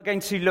We're going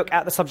to look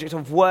at the subject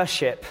of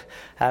worship,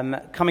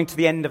 coming to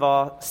the end of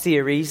our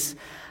series.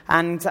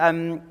 And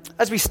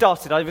as we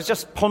started, I was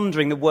just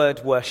pondering the word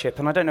worship,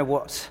 and I don't know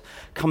what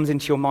comes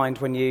into your mind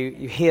when you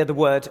hear the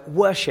word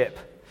worship.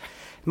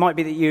 It might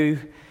be that you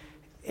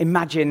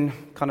imagine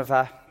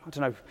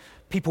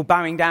people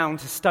bowing down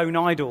to stone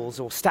idols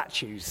or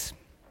statues.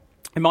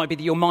 It might be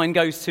that your mind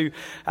goes to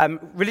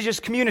religious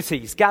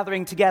communities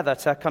gathering together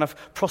to kind of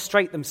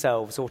prostrate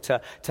themselves or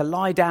to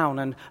lie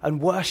down and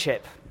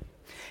worship.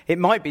 It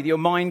might be that your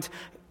mind,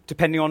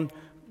 depending on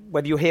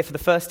whether you're here for the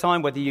first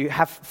time, whether you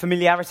have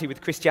familiarity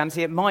with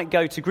Christianity, it might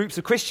go to groups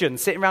of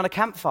Christians sitting around a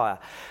campfire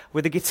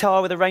with a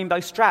guitar with a rainbow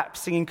strap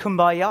singing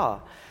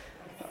Kumbaya.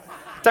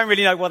 Don't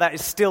really know why that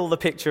is still the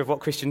picture of what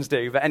Christians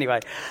do, but anyway.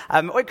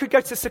 Or it could go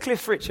to Sir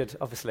Cliff Richard,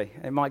 obviously.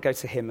 It might go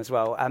to him as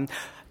well.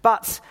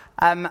 But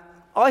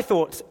I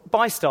thought,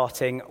 by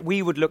starting,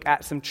 we would look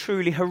at some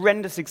truly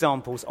horrendous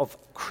examples of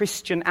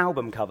Christian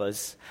album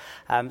covers,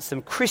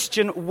 some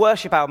Christian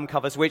worship album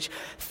covers, which,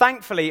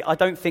 thankfully, I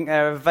don't think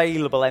they're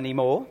available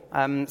anymore.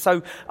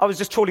 So I was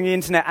just trawling the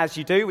internet, as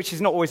you do, which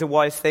is not always a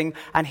wise thing,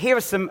 and here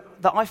are some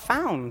that I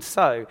found.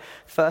 So,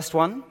 first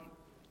one,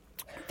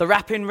 The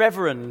Rapping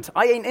Reverend.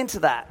 I ain't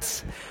into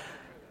that.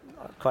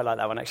 I quite like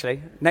that one,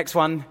 actually. Next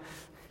one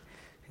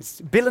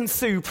is Bill and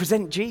Sue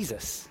Present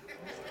Jesus.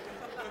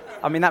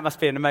 I mean, that must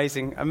be an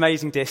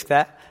amazing disc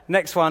there.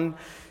 Next one,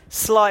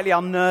 slightly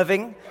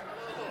unnerving.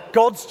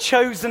 God's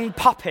Chosen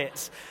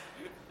Puppet.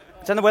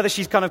 I don't know whether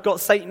she's kind of got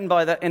Satan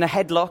in a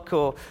headlock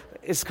or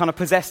is kind of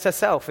possessed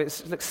herself.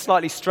 It looks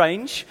slightly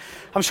strange.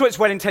 I'm sure it's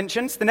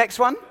well-intentioned. The next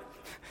one,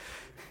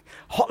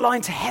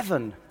 Hotline to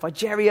Heaven by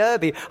Jerry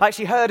Irby. I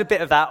actually heard a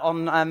bit of that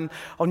on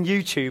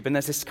YouTube, and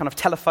there's this kind of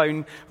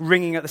telephone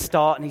ringing at the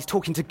start, and he's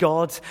talking to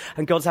God,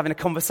 and God's having a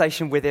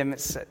conversation with him.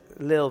 It's a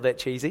little bit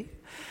cheesy.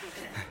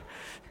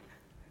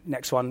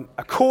 Next one,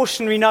 A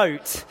Cautionary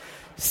Note,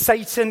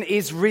 Satan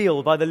is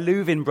Real by the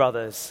Louvin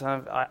Brothers.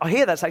 I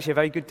hear that's actually a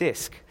very good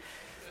disc.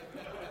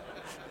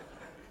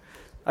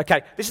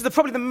 Okay, this is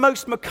probably the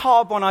most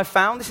macabre one I've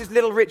found. This is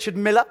Little Richard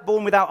Miller,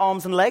 Born Without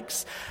Arms and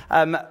Legs,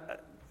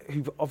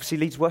 who obviously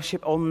leads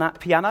worship on that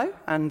piano.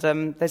 And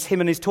there's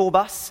him and his tour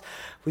bus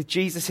with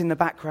Jesus in the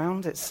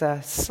background. It's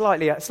a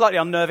slightly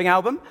unnerving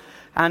album.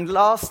 And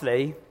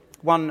lastly,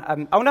 one,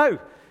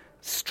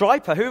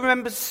 Stryper. Who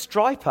remembers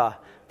Stryper?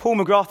 Paul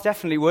McGrath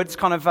definitely would. It's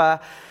kind of a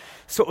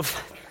sort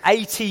of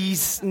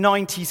 80s,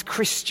 90s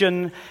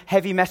Christian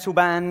heavy metal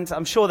band.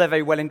 I'm sure they're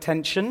very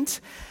well-intentioned,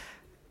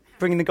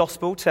 bringing the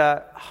gospel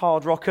to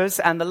hard rockers.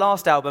 And the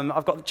last album,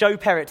 I've got Joe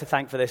Perrett to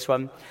thank for this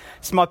one.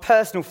 It's my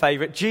personal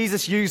favourite,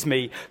 Jesus Use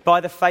Me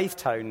by the Faith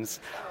Tones.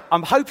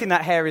 I'm hoping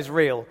that hair is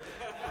real.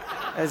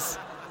 It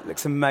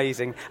looks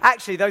amazing.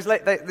 Actually,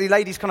 the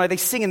ladies they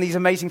sing in these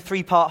amazing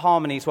 3-part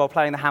harmonies while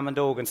playing the Hammond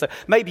organ. So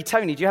maybe,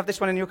 Tony, do you have this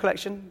one in your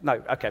collection?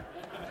 No? Okay.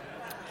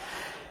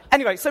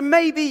 Anyway, so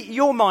maybe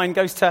your mind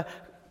goes to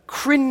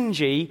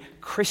cringy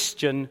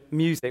Christian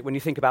music when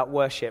you think about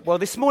worship. Well,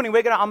 this morning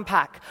we're going to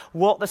unpack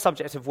what the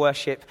subject of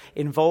worship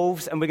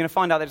involves, and we're going to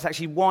find out that it's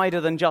actually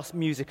wider than just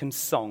music and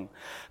song.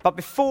 But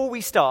before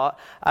we start,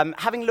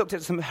 having looked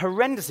at some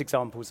horrendous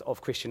examples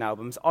of Christian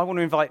albums, I want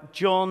to invite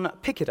John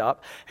Pickett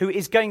up, who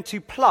is going to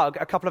plug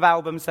a couple of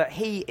albums that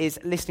he is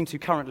listening to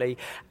currently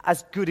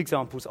as good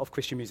examples of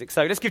Christian music.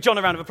 So let's give John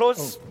a round of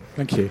applause. Oh,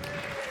 thank you.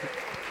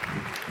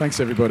 Thanks,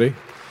 everybody.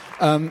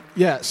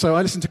 So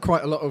I listen to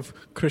quite a lot of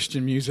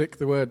Christian music.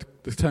 The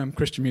term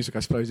Christian music, I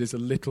suppose, is a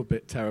little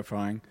bit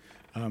terrifying,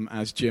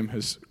 as Jim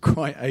has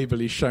quite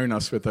ably shown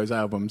us with those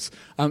albums.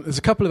 There's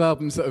a couple of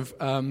albums that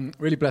have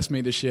really blessed me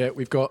this year.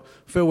 We've got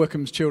Phil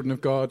Wickham's Children of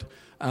God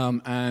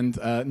and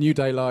New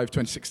Day Live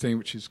 2016,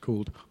 which is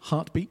called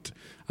Heartbeat.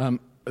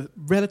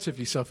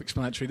 Relatively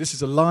self-explanatory. This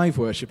is a live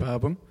worship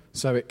album,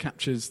 so it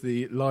captures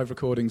the live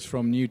recordings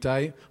from New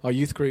Day. Our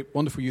youth group,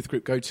 wonderful youth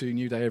group, go to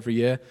New Day every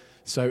year.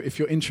 So if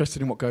you're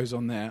interested in what goes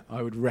on there,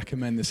 I would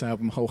recommend this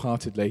album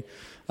wholeheartedly.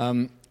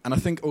 And I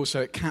think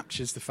also it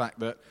captures the fact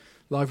that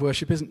live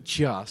worship isn't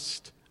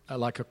just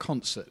like a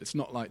concert. It's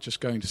not like just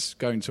going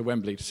to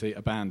Wembley to see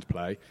a band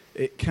play.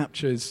 It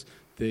captures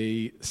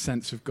the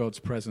sense of God's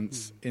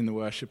presence in the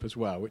worship as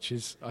well, which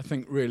is, I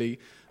think, really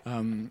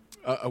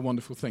a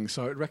wonderful thing.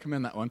 So I would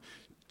recommend that one.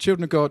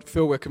 Children of God,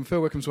 Phil Wickham.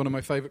 Phil Wickham's one of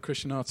my favourite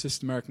Christian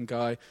artists, American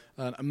guy,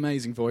 an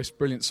amazing voice,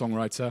 brilliant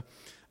songwriter.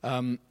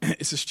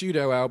 It's a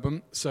studio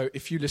album, so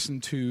if you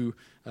listen to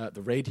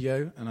the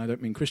radio, and I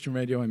don't mean Christian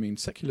radio, I mean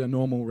secular,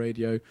 normal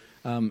radio,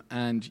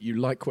 and you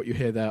like what you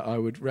hear there, I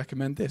would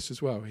recommend this as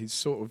well. He's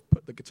sort of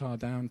put the guitar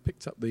down,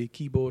 picked up the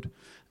keyboard,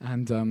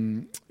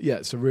 and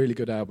it's a really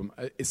good album.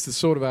 It's the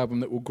sort of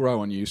album that will grow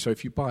on you, so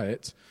if you buy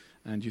it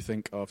and you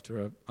think after,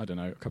 a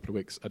couple of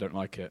weeks, I don't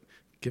like it,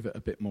 give it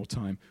a bit more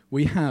time.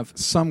 We have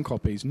some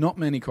copies, not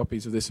many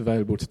copies of this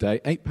available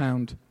today,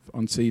 £8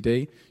 on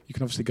CD. You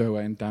can obviously go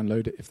away and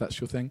download it if that's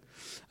your thing.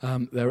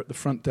 They're at the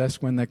front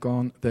desk. When they're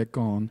gone, they're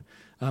gone.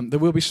 There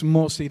will be some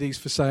more CDs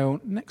for sale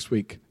next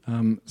week,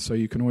 so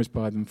you can always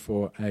buy them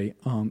for an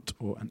aunt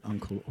or an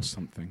uncle or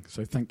something.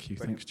 So thank you.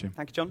 Brilliant. Thanks, Jim.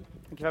 Thank you, John.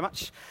 Thank you very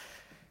much.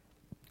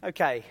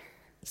 Okay,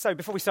 So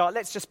before we start,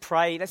 let's just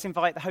pray. Let's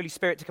invite the Holy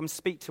Spirit to come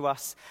speak to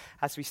us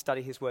as we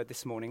study his word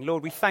this morning.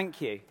 Lord, we thank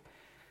you.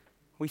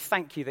 We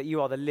thank you that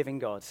you are the living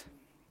God.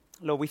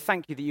 Lord, we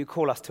thank you that you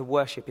call us to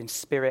worship in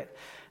spirit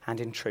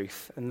and in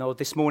truth. And Lord,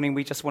 this morning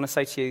we just want to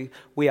say to you,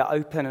 we are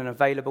open and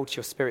available to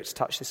your Spirit's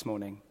touch this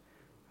morning.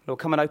 Lord,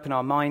 come and open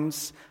our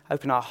minds,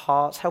 open our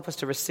hearts. Help us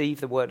to receive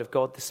the word of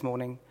God this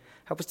morning.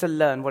 Help us to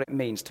learn what it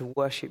means to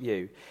worship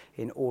you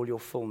in all your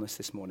fullness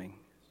this morning.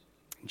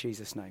 In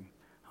Jesus' name,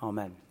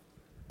 amen.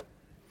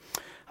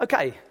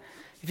 Okay,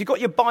 if you've got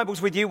your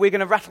Bibles with you, we're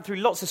going to rattle through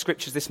lots of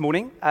scriptures this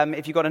morning.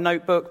 If you've got a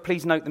notebook,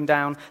 please note them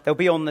down. They'll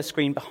be on the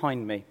screen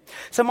behind me.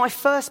 So my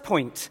first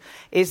point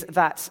is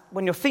that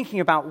when you're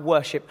thinking about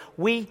worship,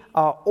 we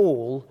are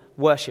all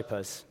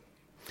worshippers.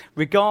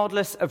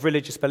 Regardless of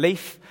religious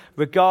belief,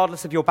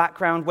 regardless of your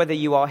background, whether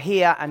you are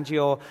here and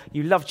you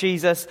love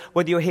Jesus,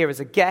 whether you're here as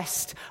a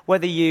guest,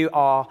 whether you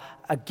are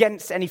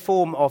against any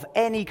form of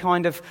any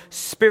kind of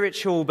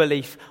spiritual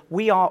belief,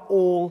 we are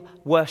all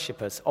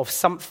worshippers of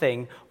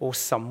something or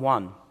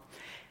someone.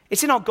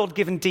 It's in our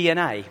God-given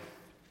DNA.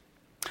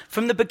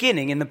 From the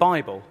beginning in the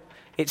Bible,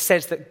 it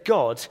says that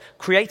God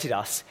created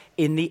us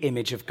in the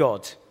image of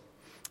God.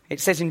 It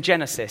says in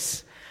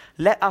Genesis,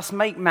 "Let us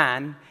make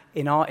man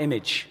in our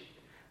image.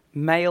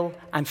 Male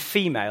and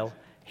female,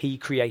 he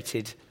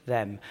created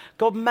them."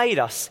 God made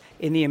us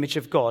in the image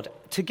of God.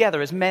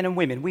 Together as men and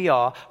women, we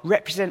are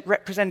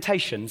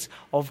representations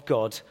of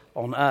God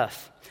on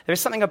earth. There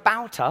is something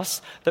about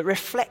us that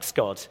reflects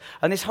God.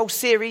 And this whole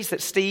series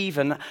that Steve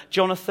and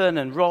Jonathan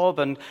and Rob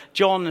and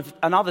John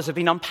and others have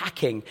been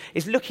unpacking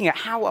is looking at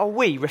how are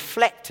we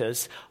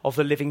reflectors of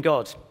the living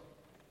God.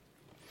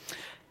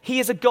 He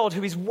is a God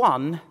who is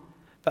one,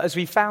 but as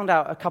we found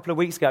out a couple of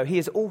weeks ago, he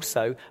is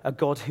also a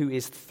God who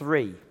is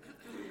three.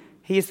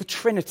 He is the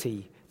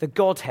Trinity, the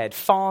Godhead,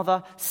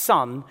 Father,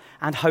 Son,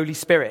 and Holy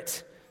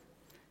Spirit.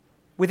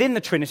 Within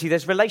the Trinity,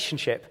 there's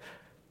relationship.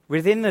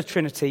 Within the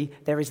Trinity,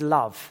 there is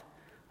love.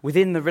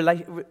 Within the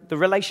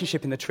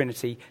relationship in the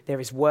Trinity, there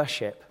is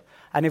worship.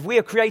 And if we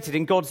are created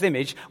in God's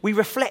image, we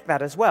reflect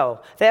that as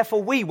well.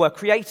 Therefore, we were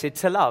created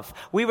to love.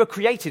 We were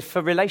created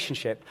for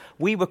relationship.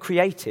 We were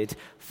created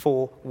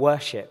for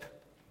worship.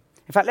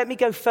 In fact, let me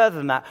go further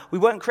than that. We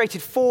weren't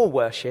created for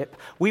worship.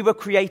 We were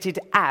created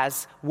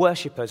as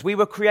worshippers. We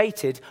were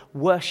created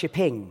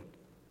worshipping.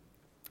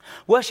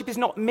 Worship is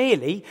not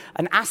merely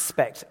an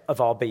aspect of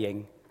our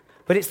being,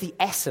 but it's the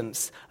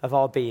essence of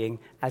our being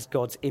as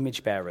God's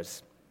image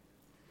bearers.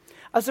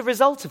 As a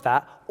result of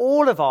that,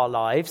 all of our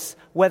lives,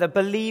 whether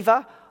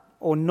believer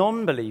or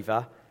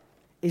non-believer,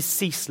 is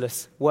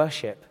ceaseless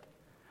worship.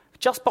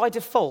 Just by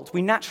default,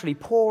 we naturally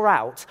pour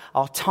out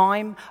our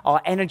time,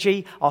 our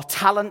energy, our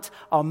talent,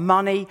 our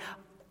money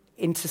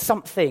into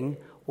something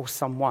or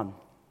someone.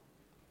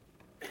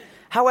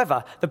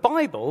 However, the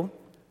Bible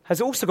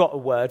has also got a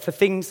word for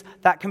things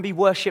that can be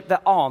worshipped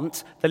that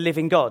aren't the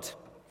living God.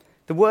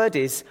 The word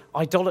is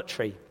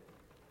idolatry.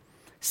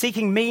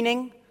 Seeking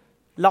meaning,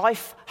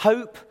 life,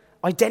 hope,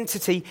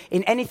 identity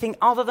in anything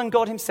other than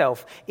God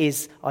himself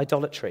is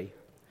idolatry.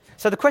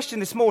 So the question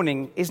this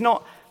morning is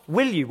not,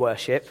 will you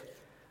worship?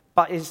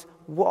 But is,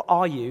 what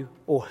are you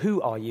or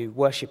who are you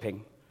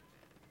worshipping?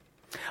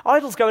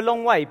 Idols go a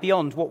long way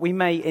beyond what we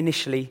may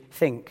initially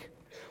think.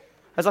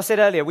 As I said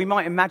earlier, we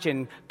might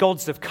imagine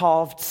gods of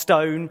carved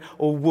stone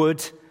or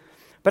wood,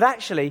 but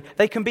actually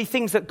they can be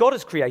things that God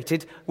has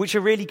created which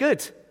are really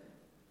good.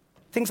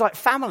 Things like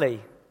family,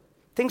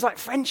 things like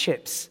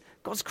friendships.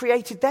 God's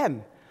created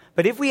them.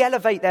 But if we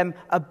elevate them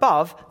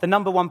above the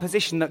number one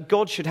position that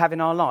God should have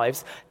in our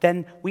lives,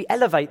 then we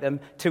elevate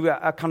them to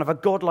a kind of a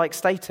godlike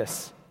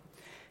status.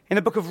 In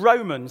the book of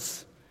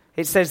Romans,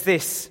 it says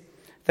this,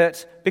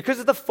 that because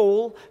of the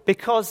fall,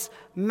 because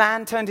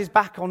man turned his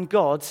back on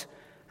God,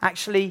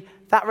 actually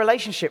that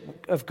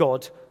relationship of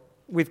God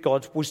with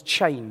God was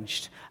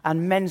changed,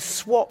 and men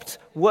swapped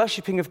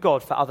worshipping of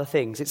God for other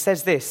things. It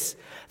says this,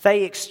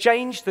 they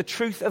exchanged the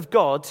truth of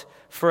God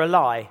for a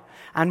lie,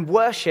 and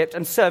worshipped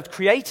and served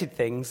created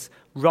things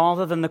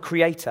rather than the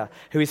Creator,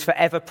 who is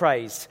forever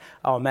praised.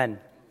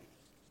 Amen.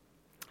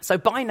 So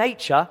by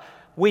nature,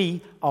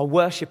 we are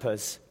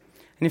worshippers.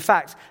 And in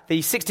fact, the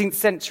 16th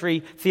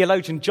century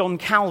theologian John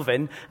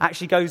Calvin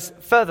actually goes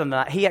further than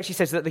that. He actually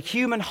says that the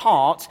human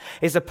heart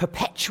is a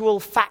perpetual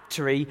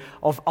factory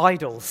of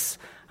idols.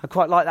 I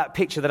quite like that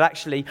picture that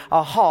actually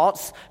our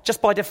hearts,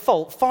 just by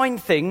default, find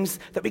things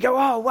that we go,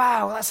 oh,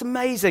 wow, that's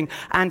amazing.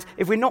 And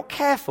if we're not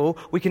careful,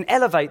 we can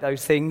elevate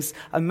those things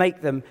and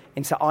make them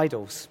into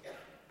idols.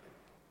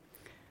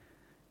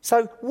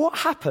 So what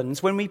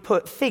happens when we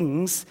put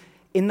things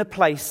in the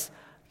place,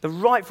 the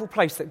rightful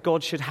place that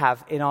God should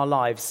have in our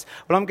lives?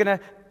 Well, I'm going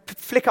to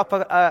flick up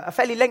a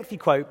fairly lengthy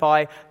quote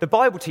by the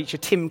Bible teacher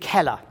Tim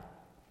Keller.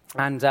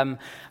 And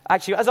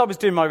actually, as I was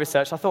doing my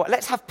research, I thought,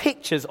 let's have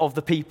pictures of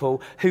the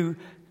people who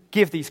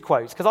give these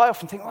quotes. Because I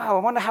often think, wow, I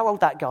wonder how old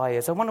that guy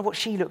is. I wonder what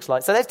she looks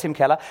like. So there's Tim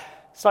Keller.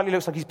 Slightly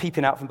looks like he's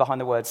peeping out from behind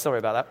the words. Sorry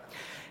about that.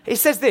 He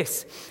says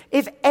this,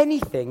 if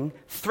anything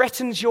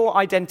threatens your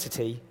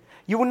identity,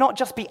 you will not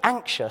just be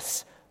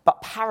anxious,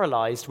 but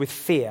paralyzed with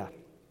fear.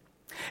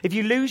 If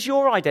you lose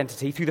your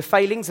identity through the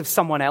failings of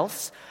someone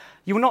else,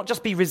 you will not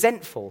just be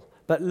resentful,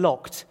 but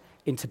locked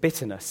into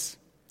bitterness.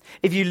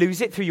 If you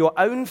lose it through your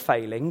own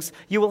failings,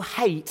 you will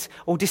hate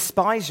or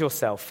despise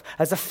yourself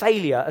as a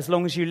failure as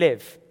long as you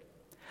live.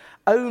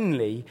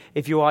 Only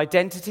if your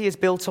identity is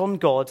built on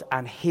God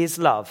and His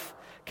love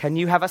can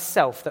you have a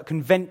self that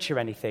can venture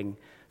anything,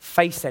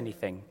 face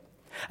anything.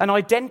 An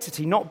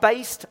identity not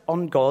based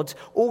on God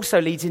also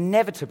leads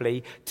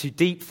inevitably to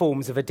deep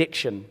forms of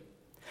addiction.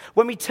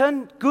 When we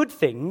turn good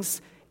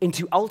things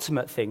into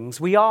ultimate things,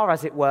 we are,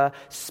 as it were,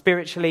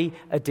 spiritually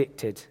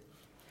addicted.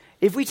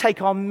 If we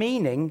take our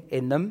meaning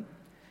in them,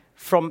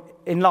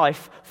 in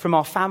life, from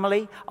our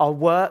family, our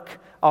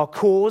work, our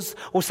cause,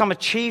 or some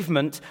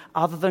achievement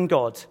other than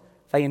God,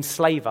 they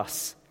enslave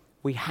us.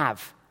 We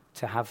have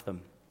to have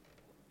them.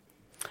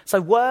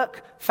 So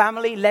work,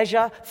 family,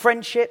 leisure,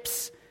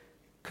 friendships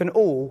can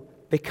all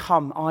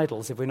become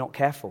idols if we're not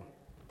careful.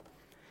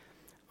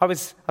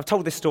 I've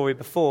told this story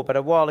before, but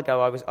a while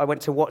ago I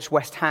went to watch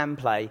West Ham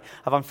play.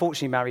 I've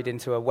unfortunately married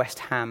into a West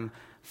Ham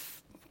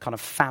kind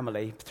of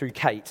family through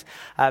Kate.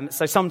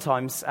 So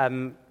sometimes,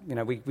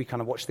 we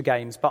kind of watch the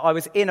games. But I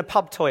was in a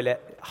pub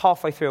toilet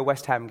halfway through a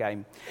West Ham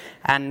game,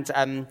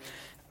 and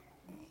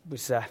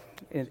was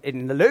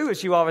in the loo,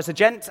 as you are as a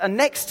gent, and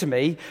next to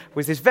me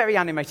was this very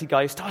animated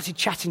guy who started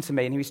chatting to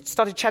me, and he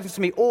started chatting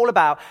to me all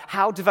about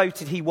how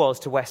devoted he was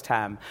to West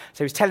Ham.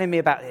 So he was telling me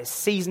about his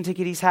season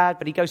ticket he's had,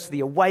 but he goes to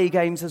the away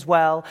games as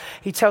well.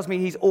 He tells me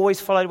he's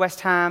always followed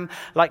West Ham,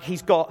 like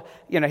he's got,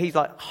 he's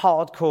like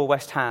hardcore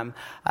West Ham.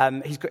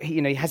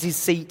 He has his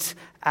seat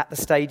at the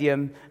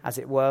stadium, as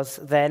it was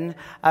then.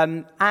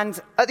 And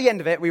at the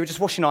end of it, we were just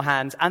washing our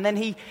hands. And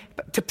then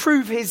to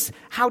prove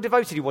how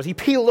devoted he was, he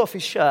peeled off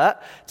his shirt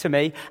to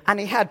me. And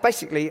he had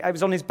basically, it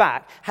was on his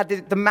back, had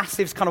the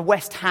massive kind of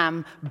West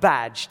Ham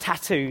badge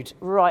tattooed,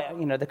 right,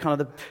 the kind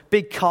of the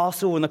big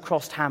castle and the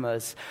crossed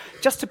hammers,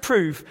 just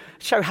to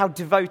show how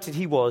devoted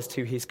he was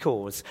to his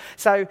cause.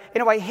 So,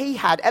 in a way, he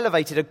had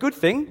elevated a good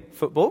thing,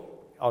 football,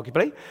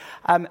 arguably,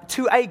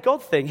 to a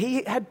God thing.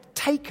 He had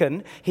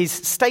taken his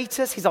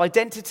status, his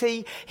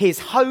identity, his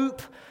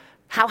hope,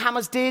 how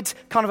Hammers did,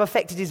 kind of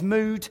affected his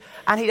mood,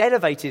 and he'd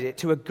elevated it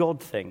to a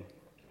God thing.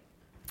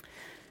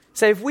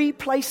 So if we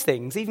place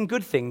things, even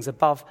good things,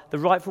 above the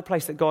rightful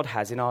place that God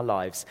has in our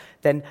lives,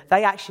 then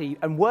they actually,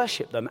 and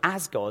worship them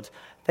as God,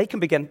 they can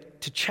begin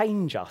to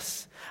change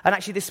us. And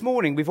actually this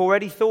morning, we've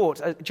already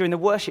thought during the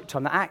worship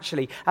time that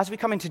actually, as we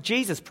come into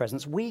Jesus'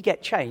 presence, we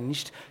get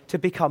changed to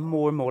become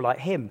more and more like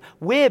Him.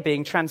 We're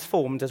being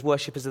transformed as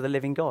worshippers of the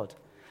living God.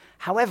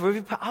 However, if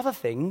we put other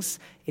things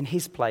in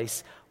His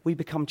place, we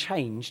become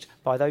changed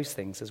by those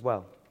things as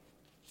well.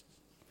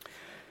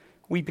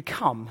 We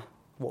become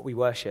what we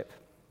worship.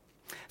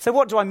 So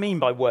what do I mean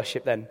by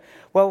worship then?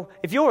 Well,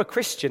 if you're a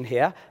Christian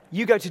here,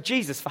 you go to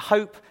Jesus for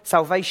hope,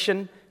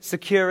 salvation,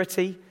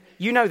 security.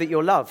 You know that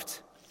you're loved.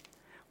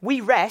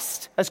 We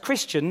rest as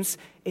Christians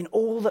in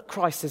all that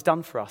Christ has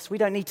done for us. We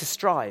don't need to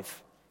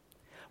strive.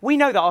 We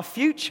know that our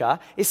future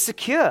is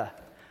secure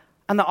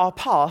and that our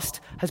past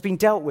has been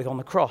dealt with on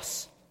the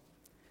cross.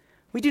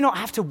 We do not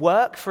have to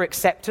work for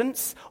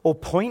acceptance or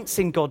points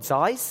in God's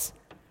eyes.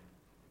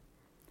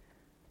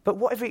 But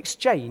what if we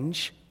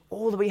exchange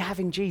all that we have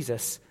in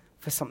Jesus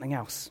for something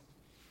else?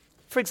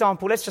 For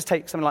example, let's just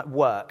take something like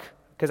work,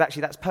 because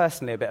actually that's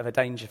personally a bit of a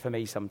danger for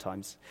me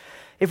sometimes.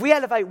 If we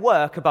elevate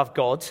work above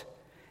God,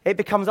 it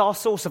becomes our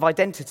source of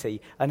identity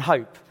and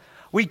hope.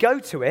 We go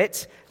to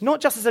it not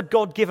just as a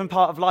God-given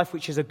part of life,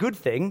 which is a good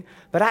thing,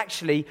 but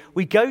actually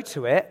we go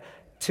to it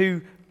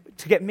to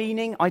get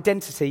meaning,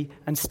 identity,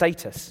 and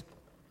status.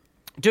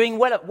 Doing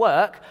well at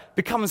work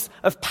becomes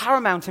of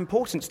paramount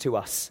importance to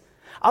us.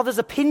 Others'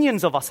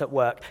 opinions of us at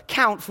work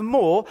count for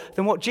more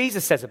than what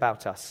Jesus says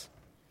about us.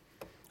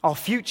 Our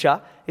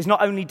future is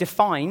not only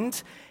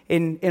defined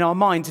in our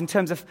minds in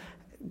terms of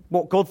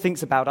what God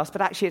thinks about us,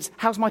 but actually it's,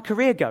 how's my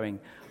career going?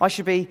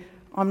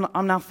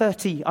 I'm now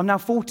 30, I'm now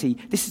 40.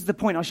 This is the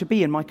point I should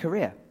be in my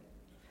career.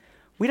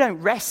 We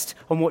don't rest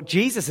on what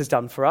Jesus has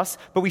done for us,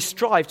 but we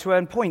strive to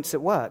earn points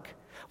at work.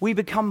 We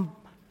become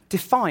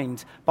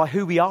defined by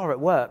who we are at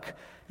work.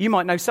 You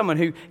might know someone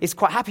who is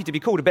quite happy to be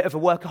called a bit of a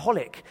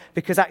workaholic,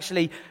 because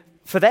actually,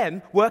 for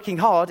them, working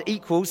hard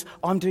equals,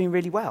 I'm doing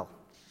really well.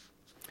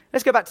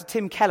 Let's go back to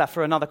Tim Keller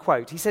for another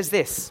quote. He says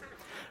this: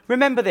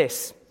 remember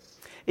this,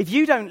 if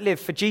you don't live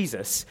for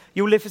Jesus,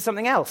 you'll live for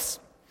something else.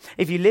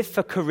 If you live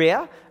for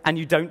career and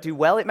you don't do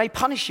well, it may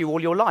punish you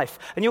all your life,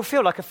 and you'll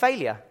feel like a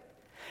failure.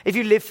 If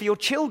you live for your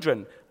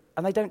children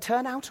and they don't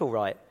turn out all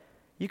right,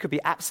 you could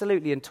be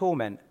absolutely in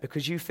torment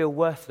because you feel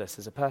worthless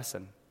as a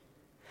person.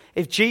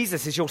 If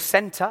Jesus is your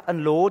center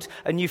and Lord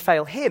and you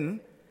fail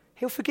Him,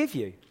 He'll forgive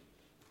you.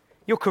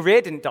 Your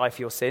career didn't die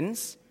for your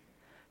sins.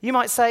 You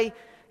might say,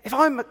 if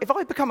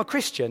I become a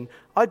Christian,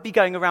 I'd be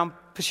going around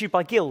pursued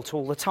by guilt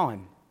all the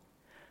time.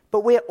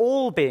 But we're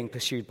all being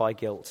pursued by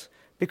guilt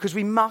because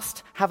we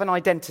must have an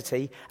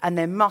identity and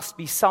there must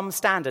be some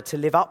standard to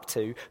live up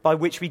to by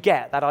which we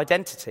get that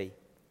identity.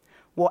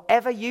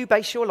 Whatever you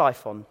base your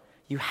life on,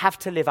 you have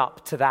to live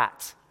up to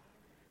that.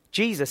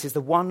 Jesus is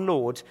the one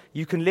Lord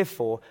you can live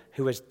for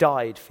who has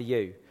died for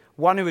you,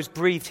 one who has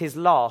breathed his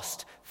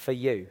last for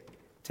you.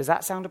 Does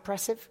that sound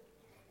oppressive?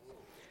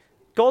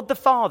 God the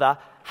Father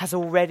has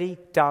already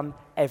done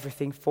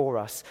everything for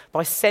us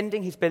by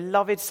sending his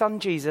beloved Son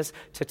Jesus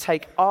to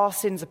take our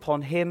sins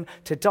upon him,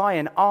 to die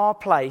in our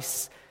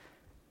place.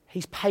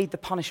 He's paid the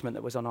punishment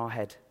that was on our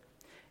head.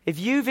 If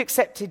you've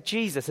accepted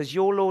Jesus as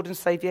your Lord and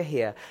Saviour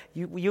here,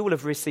 you will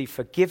have received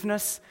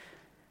forgiveness.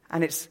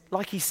 And it's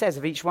like he says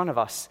of each one of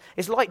us.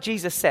 It's like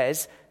Jesus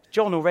says,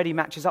 John already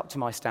matches up to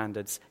my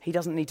standards. He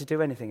doesn't need to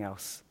do anything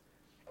else.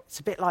 It's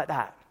a bit like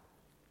that.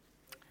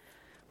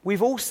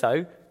 We've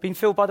also been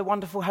filled by the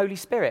wonderful Holy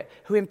Spirit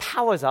who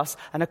empowers us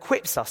and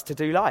equips us to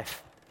do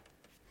life.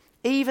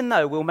 Even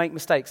though we'll make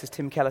mistakes, as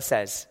Tim Keller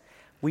says,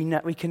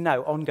 we can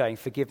know ongoing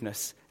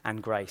forgiveness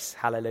and grace.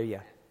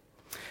 Hallelujah.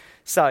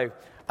 So,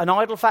 an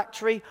idol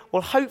factory?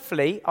 Well,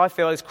 hopefully, I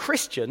feel as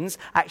Christians,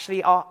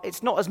 actually,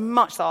 it's not as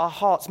much that our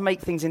hearts make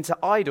things into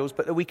idols,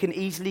 but that we can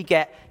easily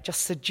get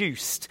just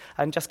seduced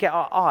and just get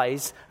our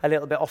eyes a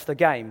little bit off the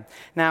game.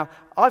 Now,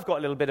 I've got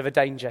a little bit of a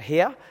danger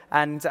here,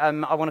 and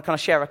I want to kind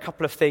of share a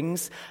couple of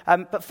things.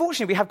 But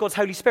fortunately, we have God's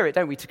Holy Spirit,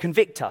 don't we, to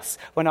convict us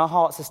when our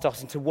hearts are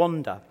starting to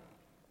wander.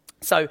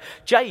 So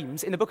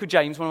James, in the book of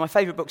James, one of my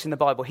favourite books in the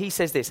Bible, he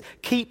says this: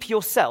 keep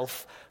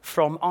yourself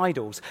from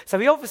idols. So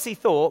he obviously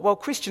thought, well,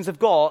 Christians have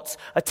got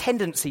a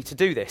tendency to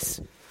do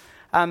this.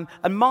 And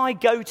my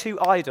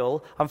go-to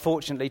idol,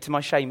 unfortunately, to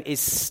my shame,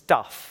 is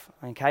stuff.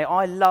 Okay,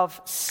 I love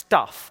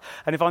stuff.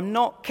 And if I'm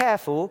not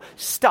careful,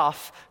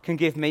 stuff can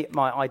give me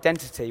my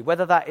identity.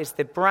 Whether that is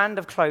the brand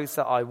of clothes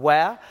that I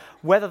wear,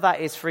 whether that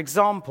is, for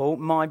example,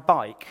 my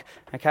bike.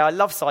 Okay, I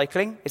love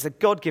cycling. It's a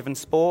God-given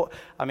sport.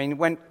 I mean,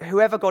 when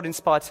whoever got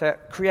inspired to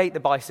create the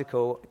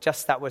bicycle,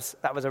 just that was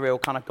a real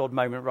kind of God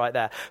moment right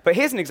there. But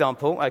here's an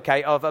example,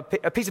 okay, of a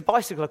piece of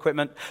bicycle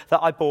equipment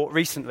that I bought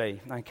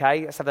recently.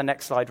 Okay, let's have the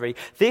next slide, Ree.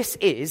 This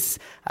is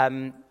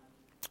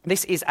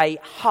a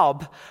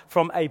hub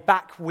from a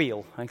back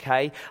wheel,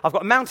 okay? I've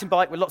got a mountain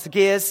bike with lots of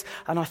gears,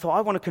 and I thought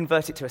I want to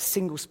convert it to a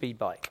single-speed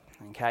bike,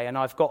 okay? And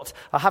I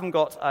haven't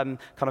got kind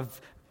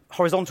of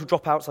horizontal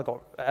dropouts, I've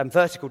got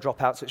vertical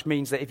dropouts, which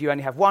means that if you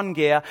only have one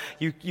gear,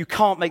 you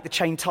can't make the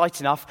chain tight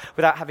enough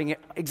without having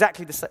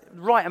exactly the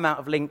right amount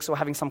of links or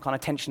having some kind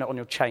of tensioner on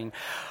your chain.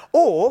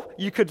 Or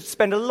you could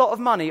spend a lot of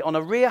money on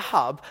a rear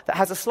hub that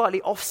has a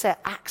slightly offset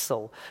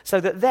axle,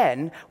 so that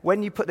then,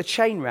 when you put the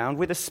chain round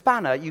with a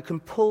spanner, you can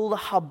pull the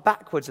hub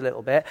backwards a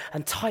little bit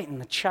and tighten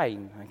the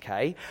chain,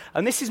 okay?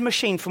 And this is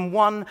machined from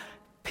one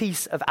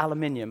piece of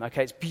aluminium,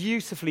 okay? It's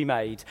beautifully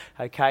made,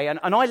 okay? And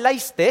I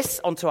laced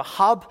this onto a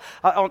hub,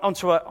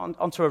 onto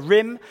a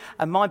rim,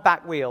 and my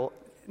back wheel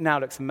now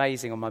looks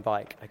amazing on my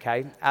bike,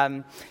 okay?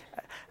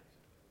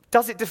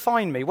 Does it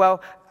define me?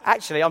 Well,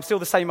 actually, I'm still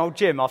the same old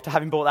Jim after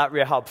having bought that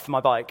rear hub for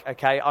my bike,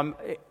 okay?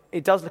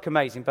 It does look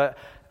amazing, but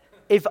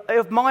if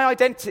my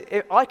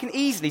identity, I can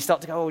easily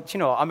start to go, oh, do you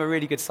know what? I'm a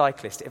really good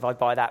cyclist if I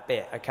buy that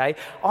bit, okay?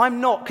 I'm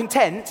not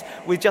content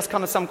with just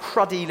kind of some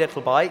cruddy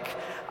little bike,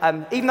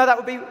 even though that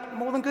would be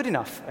more than good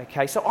enough,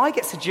 okay? So I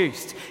get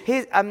seduced.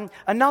 Here's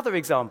another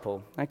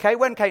example, okay?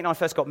 When Kate and I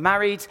first got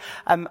married,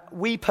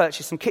 we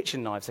purchased some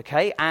kitchen knives,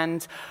 okay?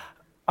 And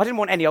I didn't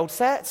want any old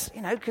sets,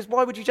 you know, because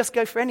why would you just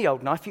go for any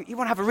old knife? You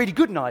want to have a really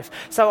good knife.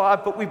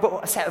 So we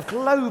bought a set of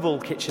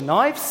global kitchen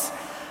knives.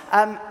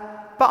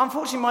 But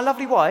unfortunately, my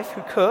lovely wife,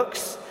 who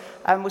cooks,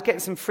 was getting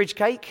some fridge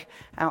cake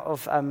out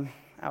of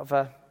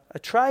a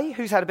tray.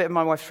 Who's had a bit of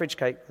my wife's fridge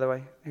cake, by the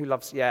way? Who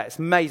loves? Yeah, it's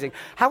amazing.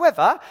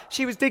 However,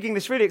 she was digging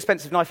this really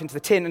expensive knife into the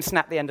tin and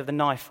snapped the end of the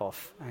knife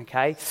off,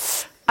 okay?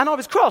 And I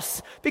was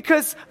cross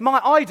because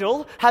my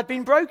idol had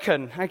been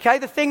broken, okay?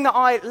 The thing that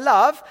I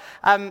love,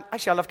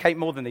 actually I love Kate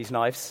more than these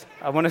knives,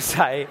 I want to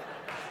say.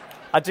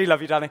 I do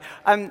love you, darling.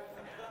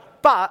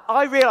 But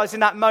I realised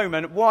in that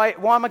moment, why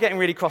am I getting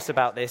really cross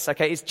about this?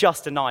 Okay, it's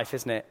just a knife,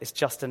 isn't it? It's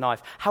just a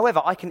knife.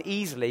 However, I can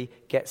easily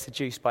get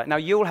seduced by it. Now,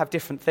 you all have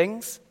different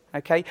things,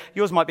 okay?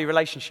 Yours might be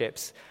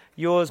relationships.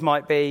 Yours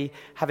might be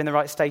having the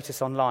right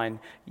status online.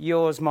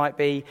 Yours might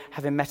be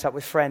having met up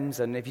with friends,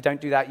 and if you don't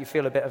do that, you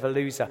feel a bit of a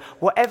loser.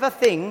 Whatever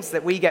things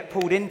that we get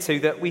pulled into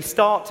that we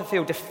start to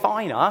feel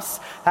define us,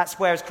 that's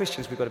where as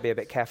Christians we've got to be a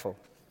bit careful.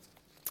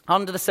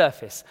 Under the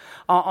surface,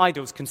 our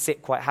idols can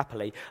sit quite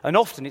happily, and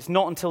often it's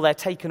not until they're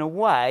taken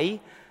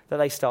away that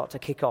they start to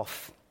kick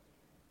off.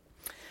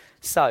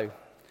 So,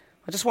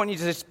 I just want you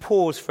to just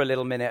pause for a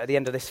little minute at the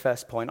end of this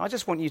first point. I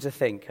just want you to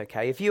think,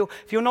 okay, if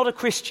you're not a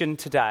Christian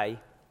today,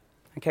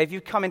 okay, if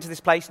you've come into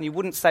this place and you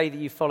wouldn't say that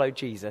you follow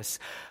Jesus,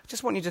 I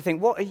just want you to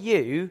think, what are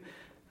you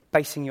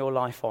basing your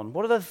life on?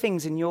 What are the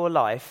things in your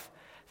life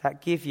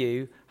that give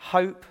you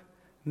hope,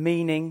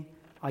 meaning,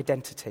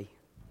 identity?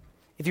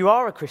 If you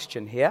are a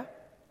Christian here,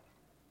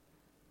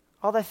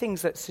 are there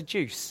things that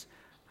seduce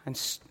and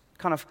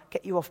kind of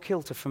get you off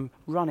kilter from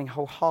running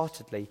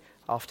wholeheartedly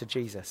after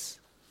Jesus?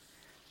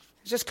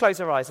 Just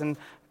close our eyes, and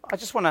I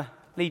just want to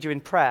lead you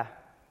in prayer.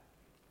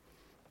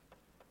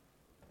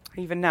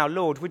 Even now,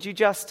 Lord, would you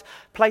just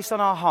place on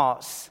our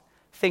hearts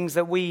things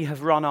that we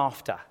have run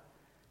after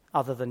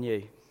other than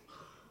you?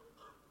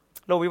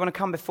 Lord, we want to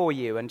come before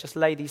you and just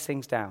lay these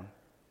things down.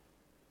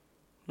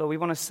 Lord, we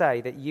want to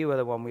say that you are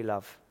the one we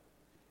love.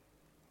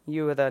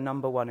 You are the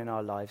number one in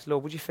our lives.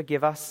 Lord, would you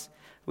forgive us?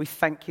 We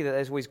thank you that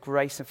there's always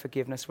grace and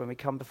forgiveness when we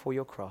come before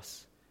your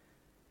cross.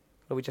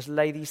 Lord, we just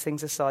lay these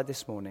things aside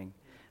this morning,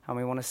 and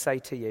we want to say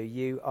to you,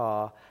 you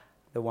are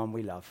the one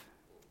we love.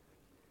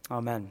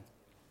 Amen.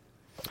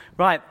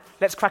 Right,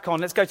 let's crack on.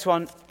 Let's go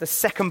to the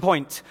second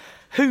point.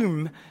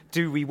 Whom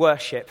do we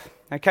worship?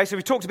 Okay, so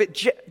we've talked a bit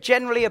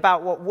generally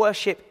about what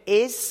worship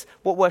is,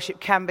 what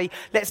worship can be.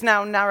 Let's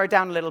now narrow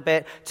down a little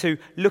bit to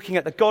looking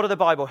at the God of the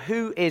Bible.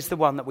 Who is the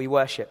one that we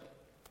worship?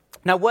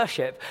 Now,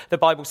 worship, the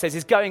Bible says,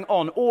 is going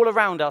on all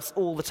around us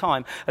all the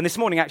time. And this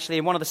morning, actually,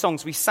 in one of the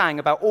songs we sang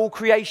about all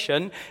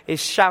creation is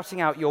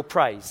shouting out your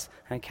praise.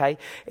 Okay,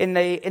 in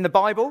the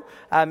Bible,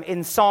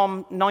 in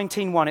Psalm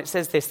 19:1, it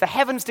says this: "The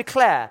heavens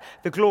declare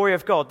the glory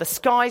of God. The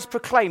skies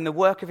proclaim the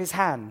work of his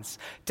hands.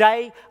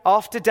 Day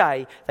after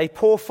day, they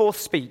pour forth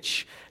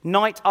speech.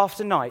 Night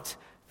after night,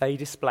 they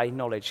display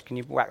knowledge." Can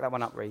you whack that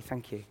one up, Ree?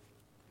 Thank you.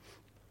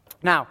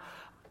 Now,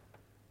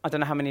 I don't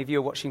know how many of you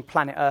are watching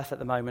Planet Earth at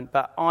the moment,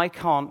 but I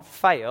can't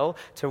fail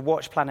to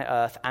watch Planet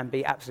Earth and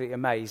be absolutely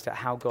amazed at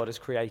how God has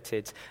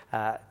created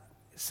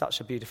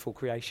such a beautiful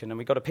creation. And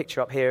we've got a picture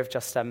up here of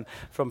just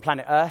from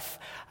Planet Earth.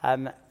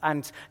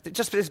 And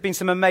just there's been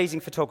some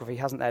amazing photography,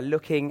 hasn't there,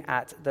 looking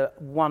at the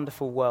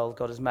wonderful world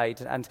God has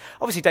made. And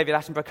obviously David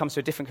Attenborough comes to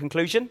a different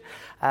conclusion,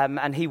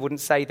 and he wouldn't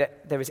say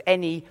that there is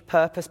any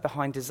purpose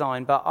behind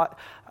design, but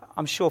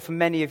I'm sure for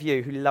many of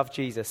you who love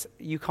Jesus,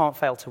 you can't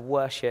fail to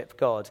worship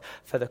God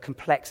for the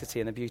complexity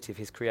and the beauty of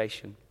his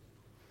creation.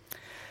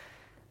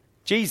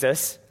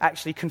 Jesus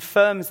actually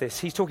confirms this.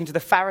 He's talking to the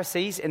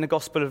Pharisees in the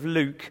Gospel of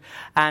Luke,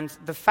 and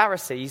the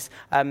Pharisees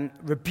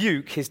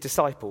rebuke his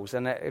disciples.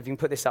 And if you can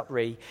put this up,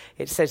 Ree,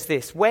 it says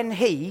this: "When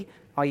he,"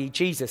 i.e.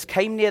 Jesus,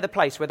 "came near the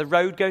place where the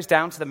road goes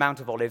down to the Mount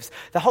of Olives,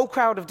 the whole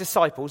crowd of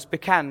disciples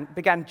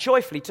began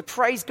joyfully to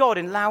praise God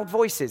in loud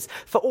voices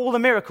for all the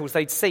miracles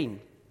they'd seen.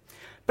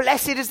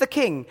 'Blessed is the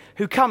King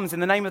who comes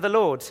in the name of the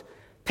Lord.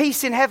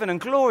 Peace in heaven and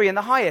glory in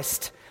the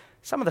highest.'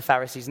 Some of the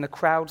Pharisees in the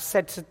crowd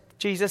said to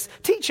Jesus,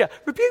 'Teacher,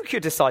 rebuke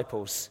your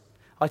disciples.'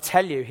 'I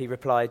tell you,' he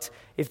replied,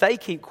 'if they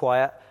keep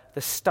quiet,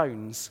 the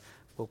stones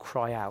will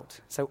cry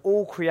out.'" So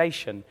all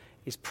creation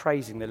is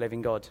praising the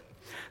living God.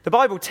 The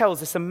Bible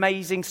tells this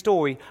amazing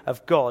story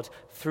of God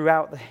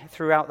throughout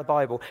the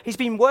Bible. He's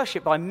been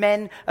worshipped by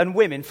men and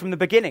women from the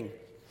beginning.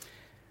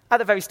 At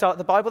the very start of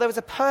the Bible, there was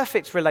a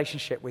perfect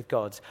relationship with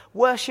God.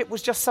 Worship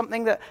was just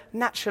something that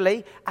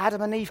naturally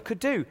Adam and Eve could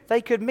do.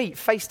 They could meet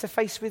face to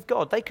face with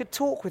God. They could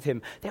talk with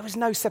him. There was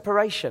no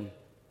separation.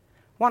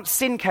 Once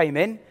sin came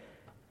in,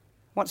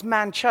 once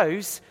man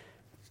chose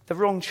the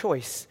wrong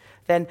choice,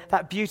 then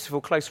that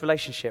beautiful close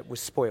relationship was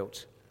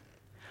spoilt.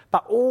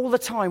 But all the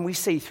time we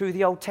see through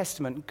the Old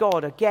Testament,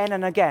 God again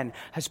and again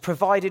has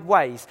provided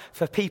ways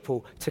for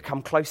people to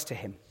come close to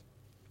him.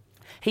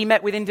 He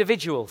met with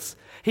individuals.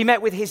 He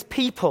met with his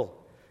people,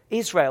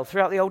 Israel,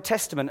 throughout the Old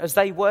Testament as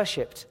they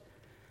worshipped.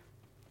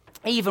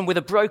 Even with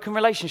a broken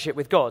relationship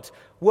with God,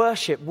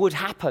 worship would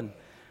happen.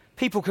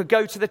 People could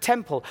go to the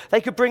temple.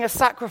 They could bring a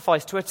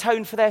sacrifice to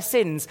atone for their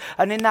sins.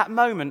 And in that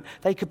moment,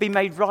 they could be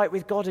made right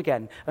with God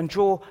again and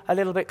draw a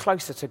little bit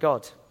closer to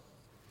God.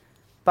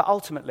 But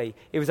ultimately,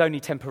 it was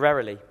only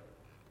temporarily.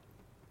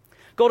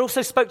 God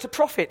also spoke to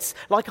prophets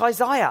like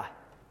Isaiah.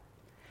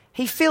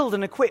 He filled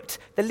and equipped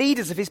the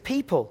leaders of his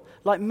people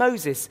like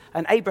Moses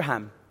and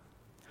Abraham.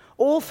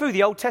 All through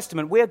the Old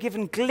Testament, we are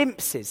given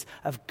glimpses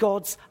of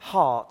God's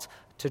heart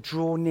to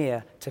draw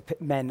near to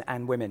men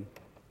and women.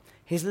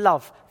 His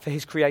love for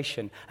his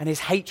creation and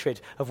his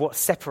hatred of what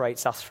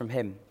separates us from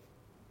him.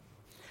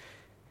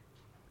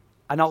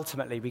 And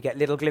ultimately, we get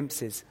little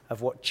glimpses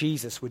of what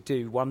Jesus would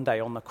do one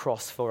day on the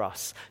cross for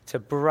us to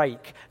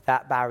break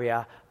that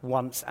barrier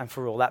once and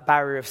for all, that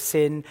barrier of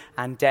sin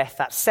and death,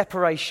 that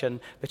separation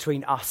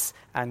between us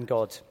and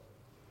God.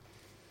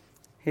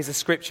 Here's a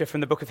scripture from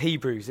the book of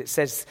Hebrews.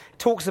 It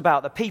talks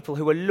about the people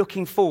who were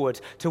looking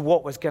forward to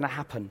what was going to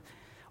happen.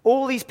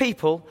 All these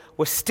people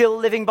were still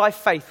living by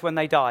faith when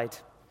they died.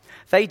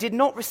 They did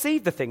not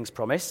receive the things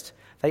promised.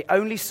 They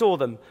only saw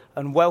them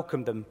and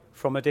welcomed them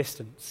from a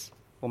distance.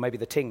 Or maybe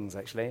the tings,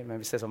 actually.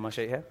 Maybe it says on my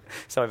sheet here.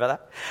 Sorry about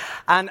that.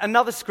 And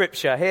another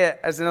scripture, here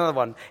as another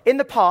one. In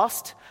the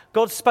past,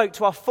 God spoke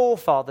to our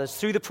forefathers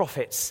through the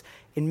prophets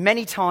in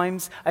many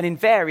times and in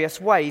various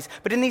ways.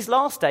 But in these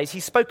last days,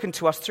 he's spoken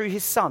to us through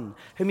his Son,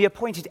 whom he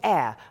appointed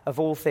heir of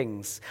all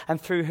things,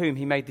 and through whom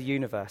he made the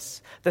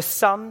universe. The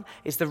Son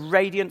is the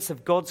radiance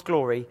of God's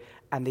glory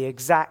and the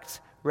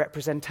exact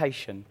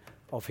representation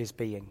of his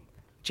being.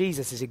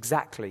 Jesus is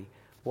exactly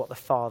what the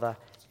Father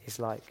is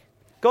like.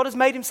 God has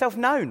made himself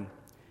known.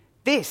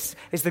 This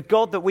is the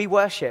God that we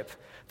worship.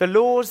 The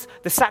laws,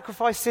 the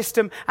sacrifice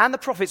system, and the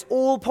prophets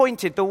all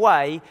pointed the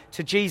way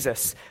to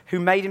Jesus,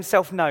 who made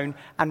himself known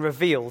and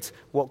revealed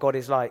what God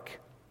is like.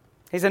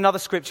 Here's another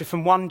scripture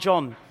from 1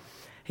 John.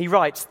 He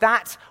writes,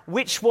 that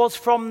which was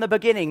from the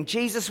beginning,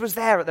 Jesus was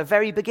there at the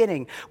very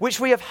beginning, which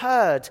we have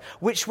heard,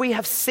 which we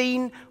have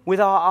seen with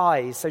our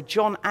eyes. So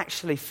John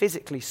actually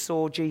physically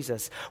saw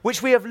Jesus,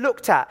 which we have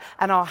looked at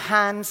and our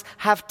hands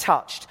have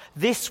touched.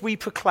 This we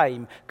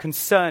proclaim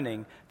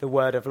concerning the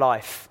word of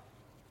life.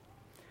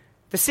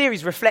 The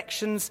series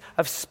Reflections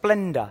of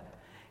Splendor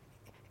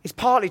is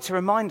partly to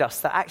remind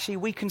us that actually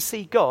we can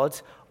see God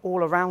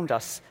all around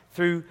us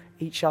through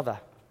each other.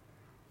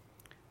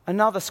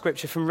 Another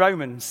scripture from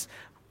Romans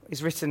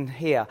is written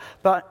here.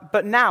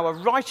 But now a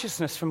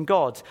righteousness from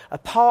God,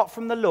 apart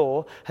from the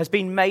law, has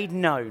been made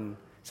known.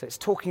 So it's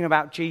talking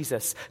about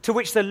Jesus, to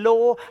which the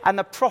law and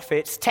the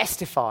prophets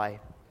testify.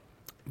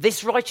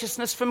 This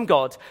righteousness from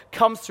God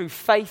comes through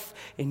faith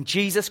in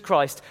Jesus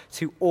Christ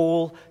to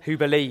all who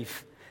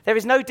believe. There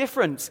is no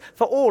difference,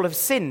 for all have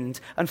sinned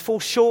and fall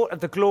short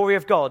of the glory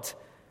of God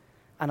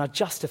and are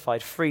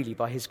justified freely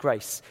by his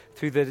grace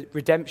through the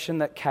redemption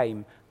that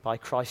came by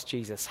Christ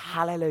Jesus.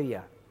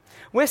 Hallelujah.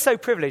 We're so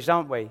privileged,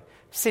 aren't we?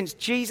 Since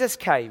Jesus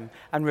came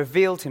and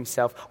revealed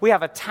himself, we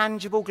have a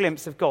tangible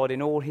glimpse of God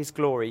in all his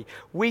glory.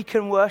 We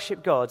can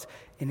worship God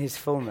in his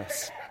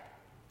fullness.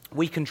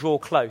 We can draw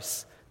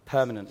close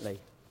permanently.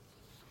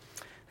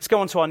 Let's go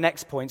on to our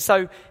next point.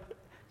 So,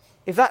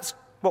 if that's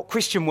what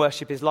Christian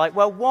worship is like,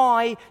 well,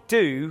 why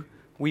do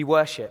we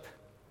worship?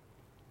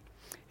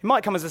 It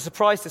might come as a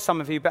surprise to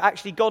some of you, but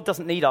actually God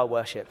doesn't need our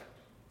worship.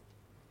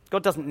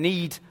 God doesn't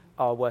need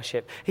our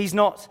worship. He's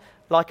not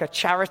like a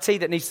charity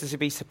that needs to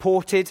be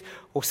supported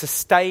or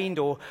sustained,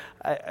 or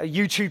a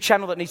YouTube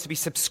channel that needs to be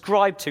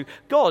subscribed to.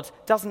 God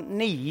doesn't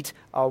need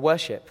our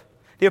worship.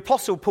 The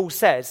Apostle Paul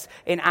says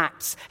in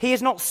Acts, he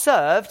is not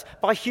served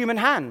by human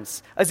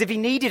hands as if he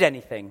needed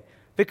anything,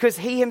 because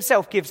he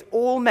himself gives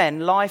all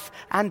men life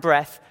and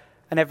breath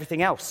and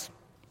everything else.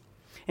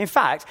 In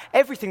fact,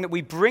 everything that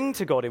we bring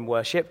to God in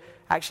worship,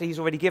 actually he's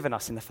already given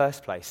us in the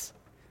first place.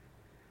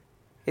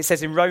 It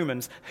says in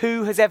Romans,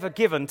 who has ever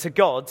given to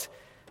God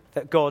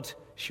that God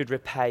should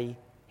repay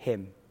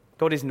him?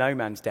 God is no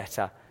man's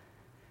debtor.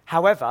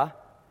 However,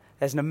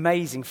 there's an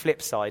amazing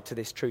flip side to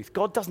this truth.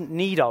 God doesn't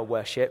need our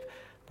worship,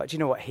 but do you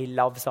know what? He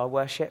loves our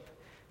worship.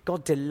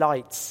 God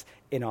delights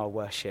in our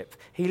worship.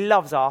 He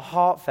loves our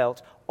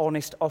heartfelt,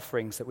 honest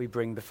offerings that we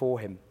bring before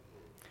him.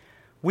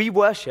 We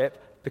worship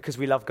because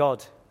we love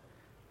God.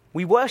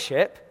 We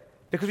worship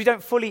because we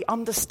don't fully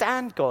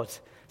understand God.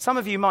 Some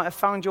of you might have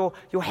found your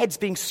heads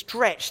being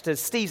stretched as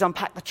Steve's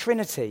unpacked the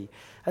Trinity,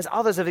 as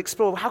others have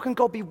explored, how can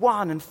God be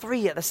one and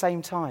three at the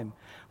same time?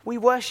 We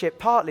worship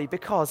partly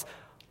because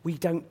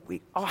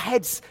our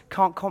heads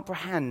can't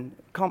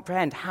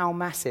comprehend how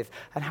massive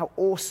and how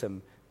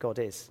awesome God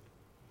is.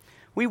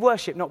 We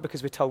worship not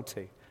because we're told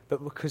to,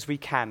 but because we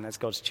can as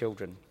God's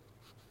children.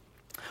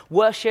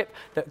 Worship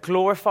that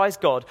glorifies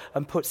God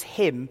and puts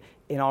him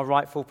in our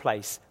rightful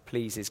place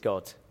pleases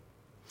God.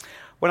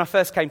 When I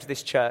first came to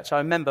this church, I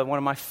remember one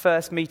of my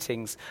first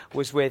meetings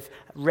was with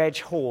Reg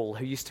Hall,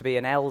 who used to be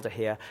an elder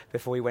here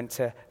before he went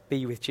to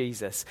be with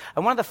Jesus.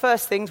 And one of the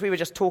first things, we were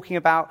just talking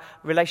about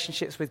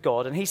relationships with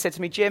God. And he said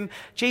to me, Jim,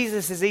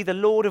 Jesus is either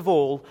Lord of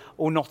all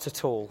or not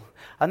at all.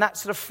 And that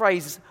sort of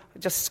phrase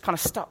just kind of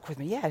stuck with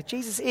me. Yeah,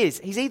 Jesus is.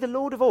 He's either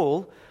Lord of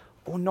all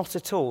or not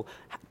at all.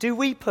 Do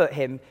we put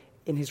him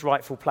in his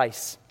rightful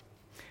place?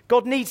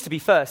 God needs to be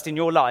first in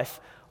your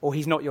life, or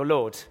he's not your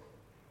Lord.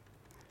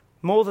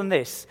 More than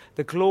this,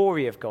 the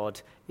glory of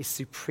God is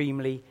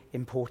supremely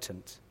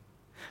important.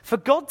 For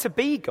God to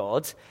be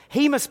God,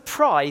 he must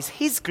prize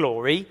his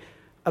glory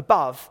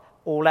above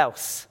all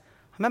else.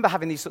 I remember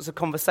having these sorts of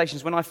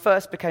conversations when I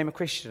first became a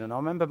Christian, and I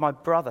remember my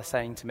brother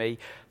saying to me,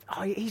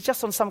 he's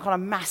just on some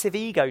kind of massive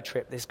ego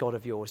trip, this God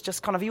of yours.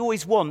 Just kind of, he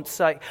always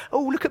wants, like,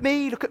 oh, look at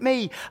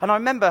me. And I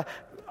remember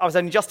I was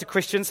only just a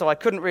Christian, so I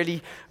couldn't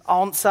really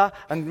answer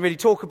and really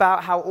talk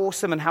about how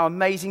awesome and how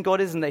amazing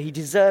God is and that he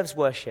deserves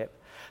worship.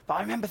 But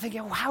I remember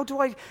thinking, how do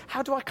I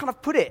kind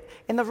of put it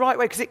in the right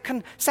way? Because it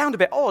can sound a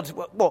bit odd.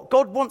 What?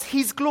 God wants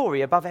his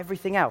glory above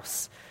everything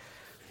else.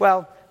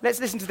 Well, let's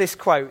listen to this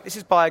quote. This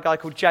is by a guy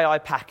called J.I.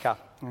 Packer.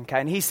 Okay,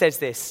 and he says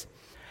this: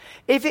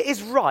 if it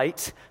is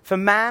right for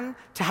man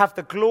to have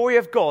the glory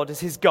of God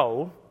as his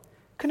goal,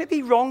 can it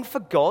be wrong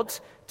for God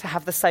to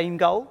have the same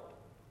goal?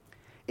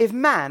 If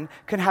man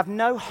can have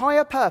no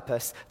higher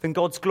purpose than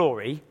God's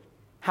glory,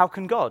 how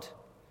can God?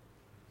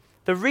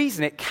 The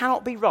reason it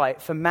cannot be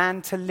right for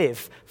man to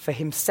live for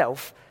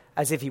himself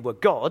as if he were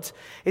God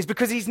is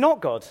because he's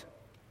not God.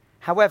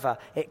 However,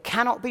 it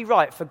cannot be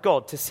right for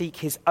God to seek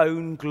his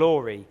own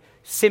glory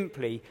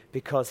simply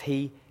because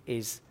he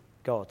is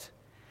God.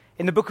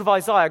 In the book of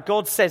Isaiah,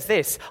 God says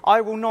this: I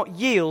will not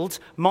yield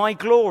my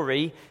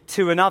glory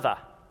to another.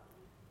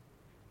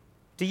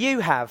 Do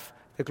you have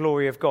the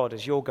glory of God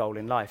as your goal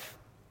in life?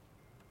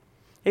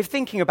 If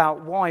thinking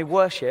about why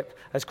worship,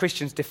 as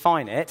Christians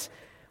define it,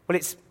 well,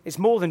 it's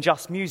more than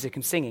just music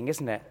and singing,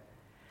 isn't it?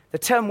 The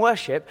term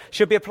worship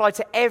should be applied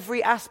to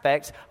every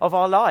aspect of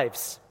our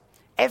lives.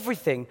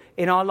 Everything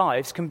in our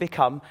lives can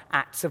become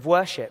acts of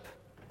worship.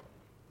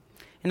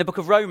 In the book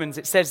of Romans,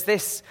 it says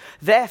this: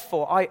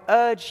 therefore, I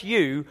urge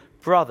you,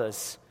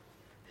 brothers,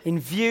 In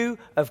view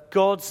of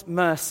God's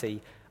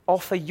mercy,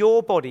 offer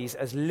your bodies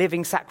as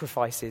living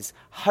sacrifices,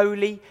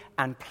 holy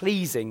and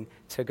pleasing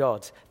to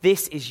God.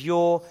 This is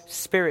your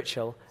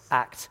spiritual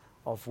act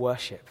of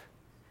worship.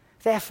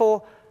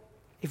 Therefore,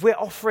 if we're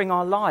offering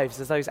our lives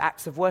as those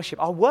acts of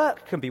worship, our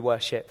work can be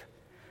worship,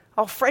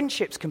 our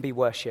friendships can be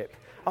worship,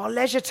 our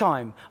leisure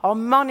time, our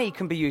money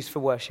can be used for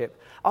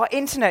worship, our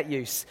internet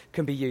use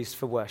can be used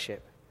for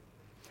worship.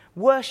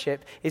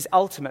 Worship is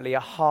ultimately a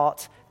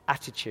heart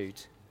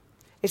attitude.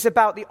 It's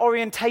about the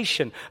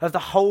orientation of the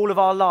whole of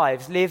our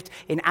lives lived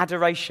in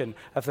adoration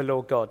of the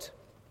Lord God.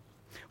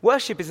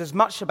 Worship is as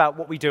much about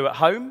what we do at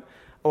home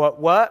or at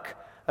work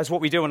as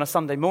what we do on a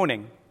Sunday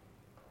morning.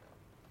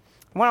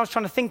 When I was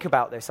trying to think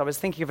about this, I was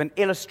thinking of an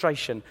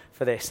illustration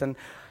for this. And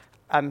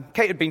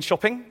Kate had been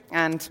shopping,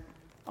 and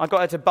I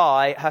got her to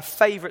buy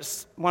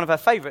one of her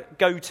favourite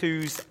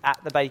go-tos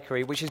at the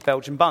bakery, which is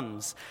Belgian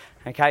buns.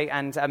 Okay,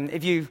 and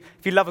if you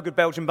love a good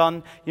Belgian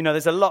bun, you know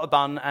there's a lot of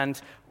bun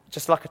and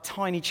just like a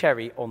tiny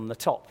cherry on the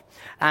top.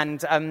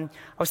 And I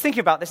was thinking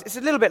about this. It's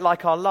a little bit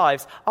like our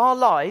lives.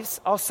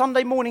 Our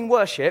Sunday morning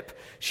worship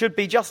should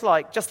be just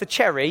the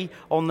cherry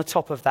on the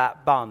top of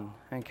that bun,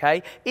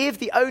 okay? If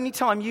the only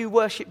time you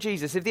worship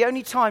Jesus, if the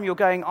only time you're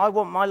going, I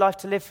want my life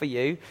to live for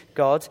you,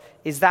 God,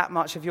 is that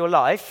much of your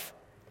life,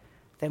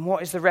 then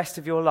what is the rest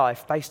of your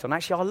life based on?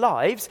 Actually, our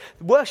lives,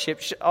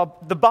 worship,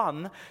 the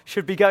bun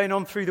should be going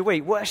on through the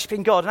week,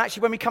 worshipping God. And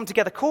actually, when we come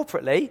together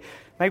corporately,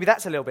 maybe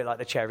that's a little bit like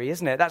the cherry,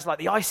 isn't it? That's like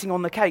the icing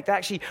on the cake. That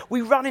actually,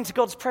 we run into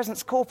God's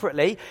presence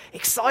corporately,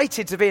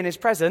 excited to be in his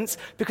presence,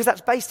 because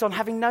that's based on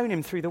having known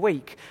him through the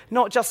week.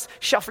 Not just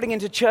shuffling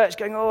into church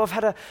going,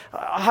 I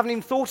haven't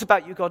even thought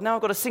about you, God. Now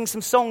I've got to sing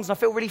some songs and I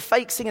feel really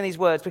fake singing these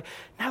words. But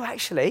no,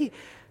 actually,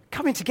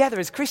 coming together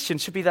as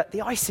Christians should be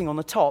the icing on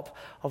the top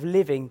of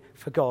living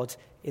for God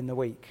in the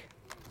week.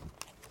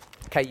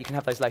 Okay, you can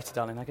have those later,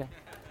 darling, okay?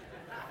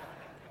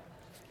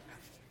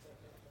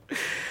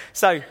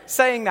 So,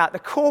 saying that, the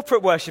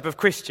corporate worship of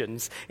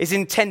Christians is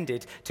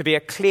intended to be a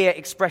clear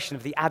expression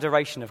of the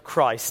adoration of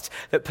Christ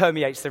that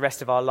permeates the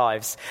rest of our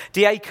lives.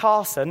 D.A.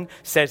 Carson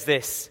says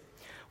this: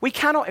 we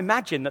cannot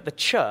imagine that the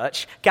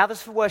church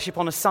gathers for worship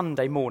on a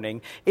Sunday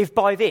morning if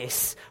by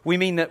this we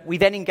mean that we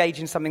then engage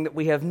in something that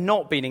we have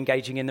not been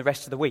engaging in the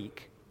rest of the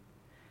week.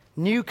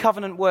 New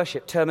covenant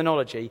worship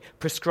terminology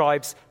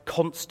prescribes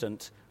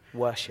constant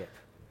worship.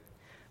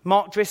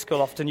 Mark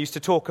Driscoll often used to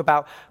talk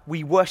about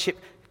we worship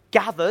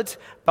gathered,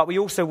 but we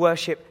also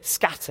worship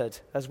scattered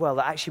as well.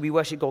 That actually we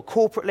worship God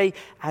corporately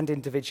and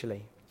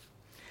individually.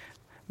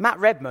 Matt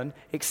Redman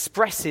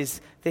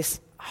expresses this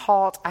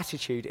heart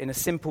attitude in a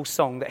simple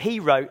song that he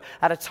wrote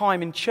at a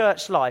time in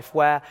church life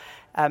where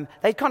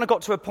they kind of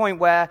got to a point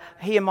where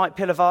he and Mike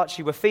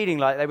Pilavachi were feeling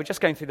like they were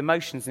just going through the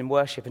motions in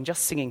worship and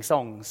just singing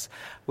songs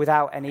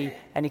without any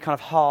kind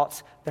of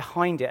heart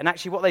behind it. And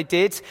actually what they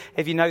did,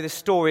 if you know the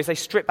story, is they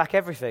stripped back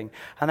everything.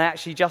 And they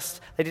actually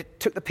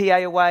took the PA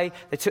away,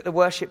 they took the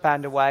worship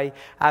band away,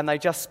 and they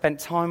just spent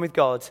time with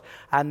God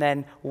and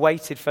then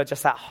waited for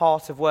just that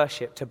heart of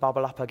worship to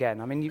bubble up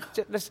again. I mean,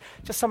 just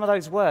some of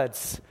those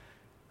words.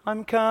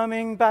 I'm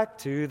coming back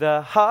to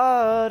the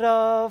heart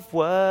of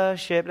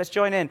worship. Let's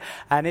join in.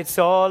 And it's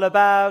all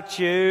about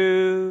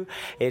you.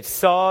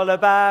 It's all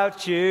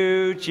about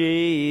you,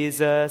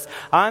 Jesus.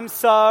 I'm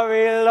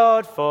sorry,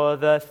 Lord, for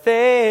the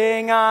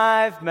thing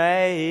I've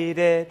made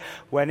it.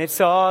 When it's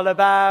all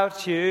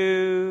about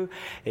you,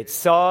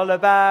 it's all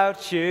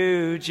about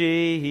you,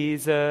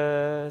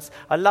 Jesus.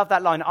 I love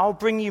that line. I'll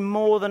bring you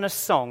more than a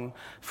song,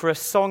 for a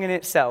song in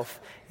itself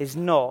is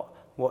not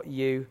what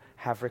you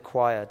have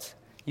required.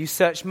 You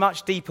search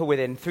much deeper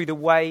within. Through the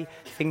way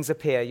things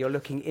appear, you're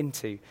looking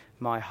into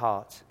my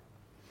heart.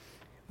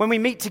 When we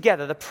meet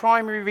together, the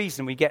primary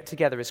reason we get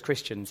together as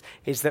Christians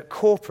is that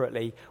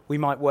corporately we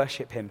might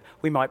worship him.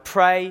 We might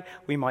pray,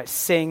 we might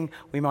sing,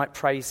 we might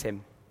praise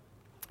him.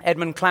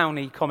 Edmund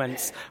Clowney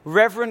comments,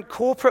 reverent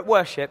corporate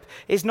worship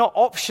is not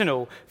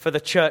optional for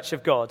the church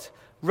of God.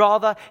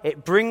 Rather,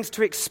 it brings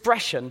to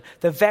expression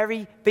the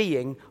very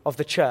being of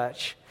the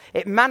church.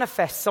 It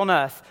manifests on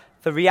earth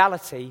the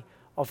reality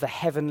of the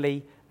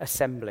heavenly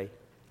assembly.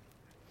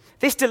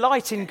 This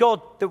delight in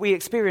God that we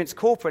experience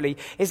corporately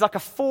is like a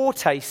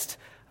foretaste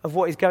of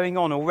what is going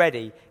on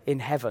already in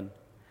heaven.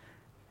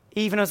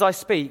 Even as I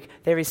speak,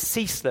 there is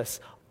ceaseless,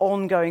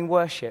 ongoing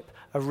worship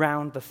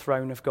around the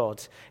throne of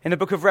God. In the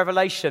book of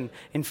Revelation,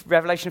 in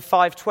Revelation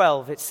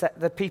 5:12, it's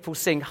the people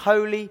sing,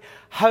 Holy,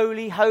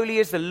 holy, holy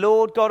is the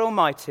Lord God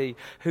Almighty,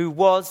 who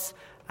was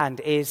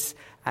and is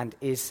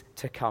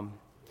to come.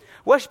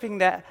 Worshipping,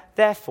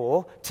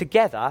 therefore,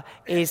 together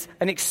is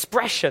an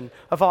expression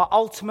of our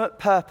ultimate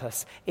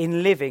purpose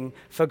in living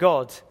for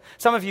God.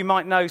 Some of you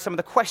might know some of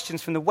the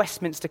questions from the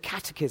Westminster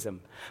Catechism,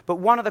 but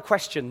one of the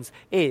questions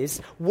is,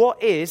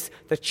 what is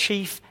the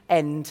chief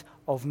end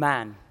of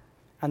man?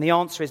 And the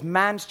answer is,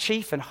 man's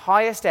chief and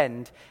highest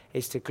end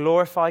is to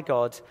glorify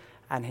God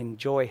and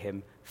enjoy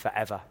him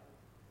forever.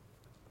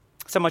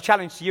 So my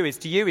challenge to you is,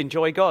 do you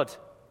enjoy God?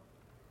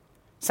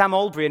 Sam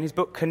Albury, in his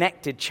book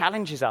Connected,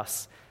 challenges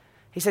us.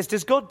 He says,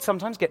 does God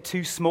sometimes get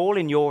too small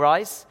in your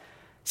eyes?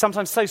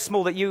 Sometimes so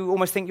small that you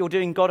almost think you're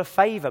doing God a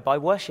favor by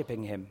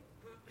worshipping him.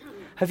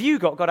 Have you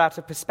got God out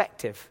of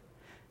perspective?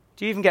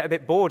 Do you even get a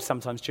bit bored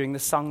sometimes during the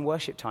sung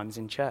worship times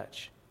in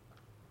church?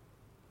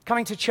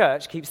 Coming to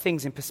church keeps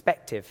things in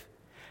perspective.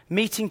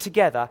 Meeting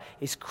together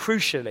is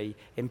crucially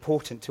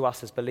important to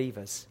us as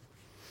believers.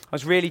 I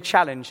was really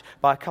challenged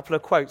by a couple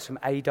of quotes from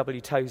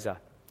A.W. Tozer.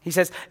 He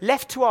says,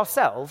 left to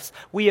ourselves,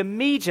 we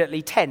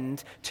immediately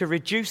tend to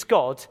reduce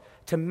God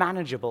to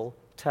manageable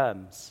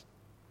terms.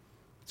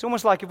 It's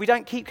almost like if we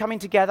don't keep coming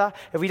together,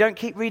 if we don't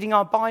keep reading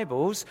our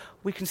Bibles,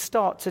 we can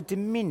start to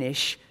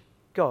diminish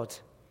God.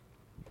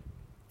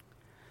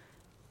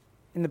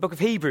 In the book of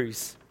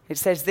Hebrews, it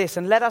says this,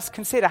 and let us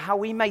consider how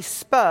we may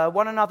spur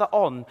one another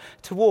on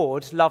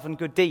toward love and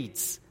good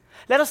deeds.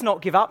 Let us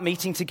not give up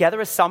meeting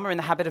together as some are in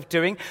the habit of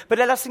doing, but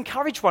let us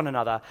encourage one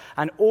another,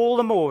 and all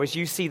the more as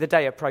you see the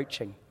day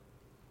approaching.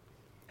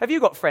 Have you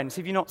got friends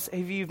who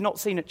you've not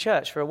seen at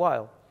church for a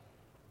while?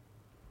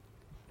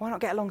 Why not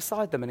get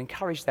alongside them and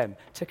encourage them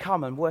to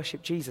come and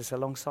worship Jesus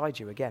alongside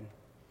you again?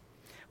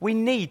 We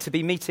need to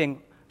be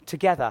meeting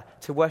together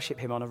to worship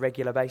him on a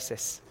regular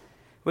basis.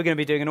 We're going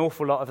to be doing an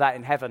awful lot of that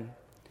in heaven.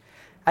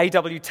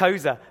 A.W.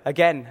 Tozer,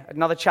 again,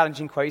 another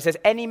challenging quote. He says,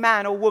 any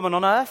man or woman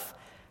on earth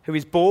who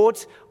is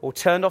bored or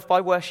turned off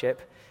by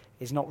worship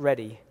is not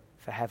ready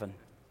for heaven.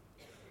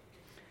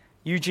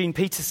 Eugene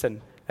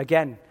Peterson,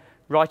 again,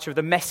 writer of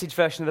the Message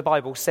version of the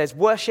Bible, says,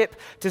 worship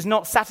does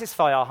not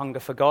satisfy our hunger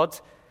for God,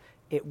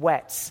 it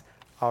whets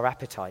our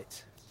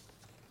appetite.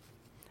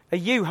 Are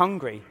you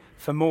hungry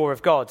for more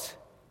of God?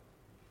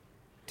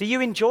 Do you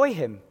enjoy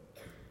him?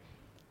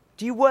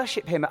 Do you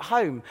worship him at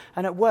home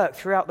and at work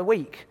throughout the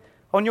week?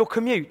 On your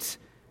commute?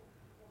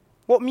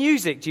 What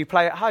music do you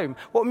play at home?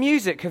 What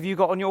music have you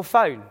got on your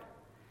phone?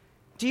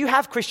 Do you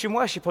have Christian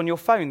worship on your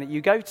phone that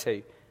you go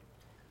to?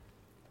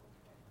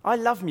 I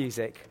love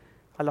music.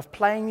 I love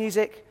playing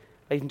music.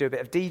 I even do a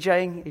bit of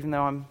DJing, even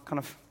though I'm kind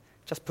of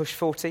just pushed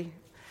 40.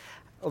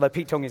 Although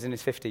Pete Tong is in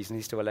his 50s and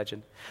he's still a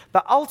legend.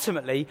 But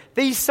ultimately,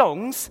 these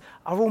songs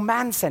are all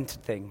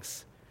man-centered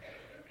things.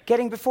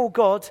 Getting before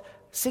God,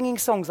 singing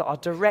songs that are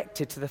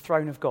directed to the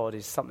throne of God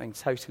is something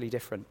totally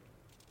different.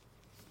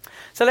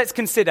 So let's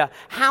consider,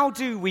 how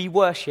do we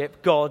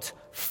worship God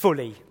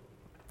fully?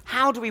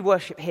 How do we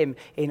worship him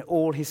in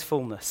all his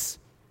fullness?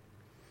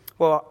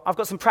 Well, I've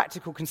got some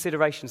practical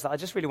considerations that I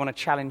just really want to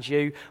challenge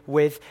you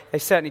with. They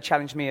certainly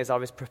challenged me as I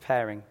was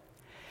preparing.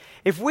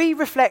 If we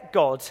reflect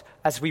God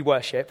as we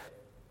worship,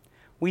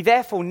 we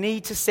therefore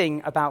need to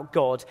sing about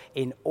God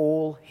in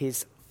all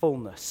his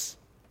fullness.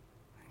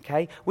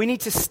 Okay? We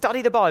need to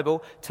study the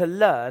Bible to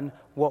learn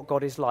what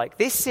God is like.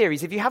 This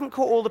series, if you haven't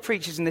caught all the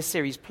preachers in this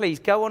series, please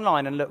go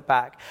online and look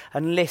back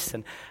and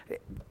listen.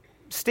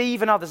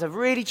 Steve and others have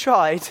really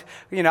tried,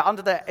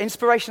 under the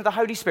inspiration of the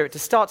Holy Spirit, to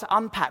start to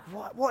unpack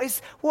what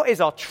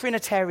is our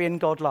Trinitarian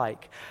God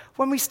like.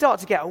 When we start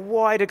to get a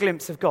wider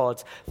glimpse of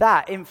God,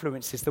 that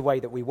influences the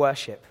way that we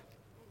worship.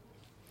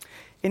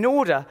 In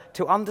order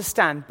to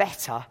understand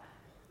better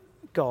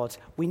God,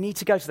 we need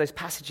to go to those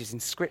passages in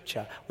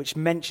Scripture which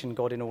mention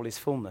God in all his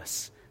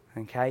fullness.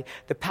 Okay?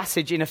 The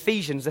passage in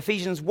Ephesians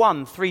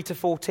 1,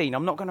 3-14.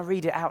 I'm not going to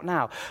read it out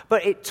now.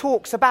 But it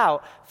talks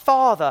about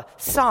Father,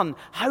 Son,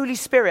 Holy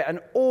Spirit,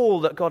 and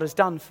all that God has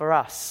done for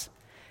us.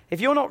 If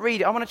you're not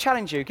reading, I want to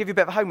challenge you, give you a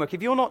bit of homework.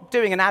 If you're not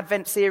doing an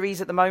Advent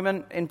series at the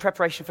moment in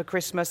preparation for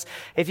Christmas,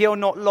 if you're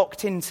not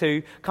locked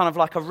into kind of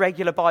like a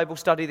regular Bible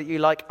study that you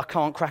like, I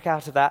can't crack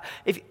out of that.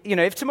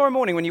 If tomorrow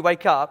morning when you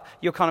wake up,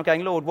 you're kind of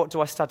going, Lord, what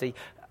do I study?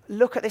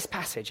 Look at this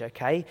passage,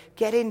 okay?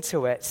 Get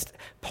into it.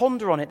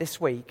 Ponder on it this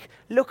week.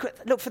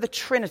 Look for the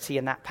Trinity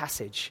in that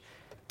passage.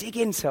 Dig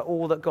into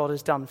all that God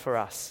has done for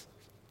us.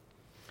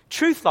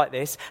 Truth like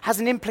this has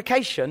an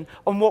implication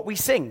on what we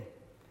sing.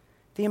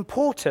 The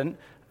importance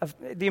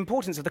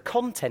of the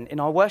content in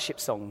our worship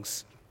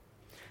songs.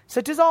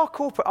 So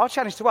our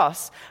challenge to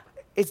us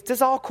is,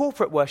 does our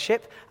corporate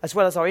worship, as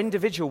well as our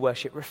individual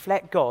worship,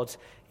 reflect God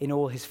in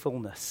all his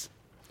fullness?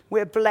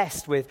 We're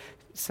blessed with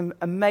some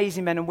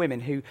amazing men and women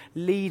who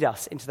lead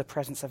us into the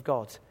presence of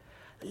God.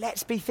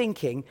 Let's be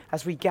thinking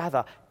as we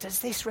gather, does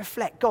this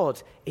reflect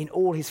God in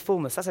all his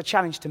fullness? That's a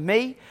challenge to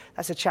me.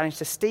 That's a challenge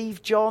to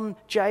Steve, John,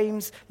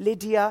 James,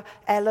 Lydia,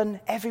 Ellen,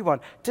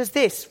 everyone. Does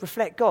this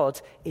reflect God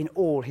in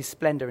all his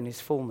splendor and his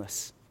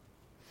fullness?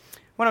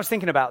 When I was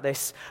thinking about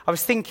this, I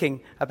was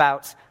thinking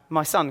about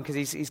my son, because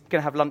he's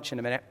going to have lunch in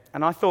a minute.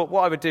 And I thought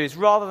what I would do is,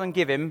 rather than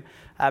give him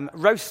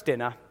roast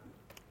dinner,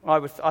 I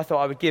thought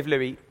I would give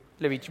Louis,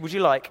 would you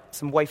like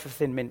some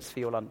wafer-thin mince for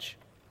your lunch?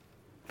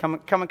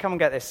 Come and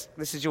get this.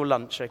 This is your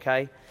lunch,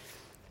 okay?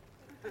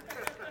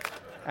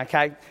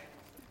 Okay.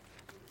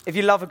 If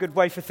you love a good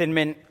wafer-thin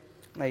mint,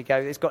 there you go.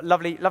 It's got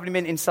lovely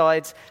mint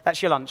inside.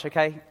 That's your lunch,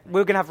 okay?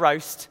 We're going to have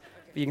roast.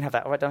 You can have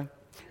that, all right, darling?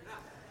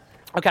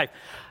 Okay.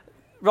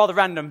 Rather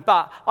random,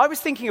 but I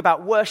was thinking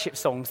about worship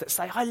songs that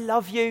say, I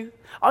love you.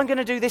 I'm going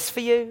to do this for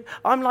you.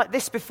 I'm like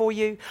this before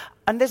you.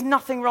 And there's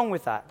nothing wrong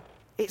with that.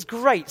 It's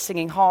great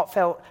singing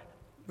heartfelt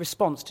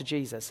response to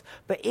Jesus.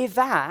 But if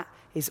that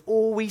is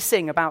all we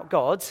sing about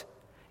God,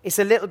 It's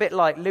a little bit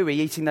like Louis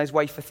eating those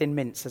wafer-thin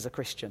mints as a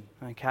Christian,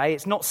 okay?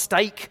 It's not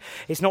steak,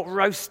 it's not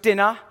roast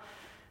dinner.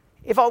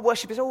 If our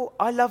worship is,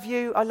 I love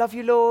you,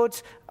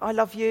 Lord, I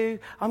love you,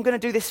 I'm going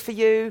to do this for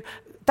you,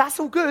 that's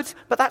all good,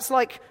 but that's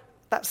like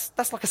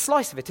a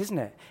slice of it, isn't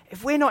it?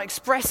 If we're not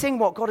expressing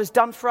what God has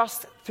done for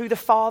us through the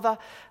Father,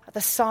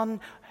 the Son,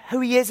 who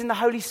he is in the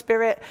Holy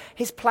Spirit,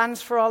 his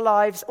plans for our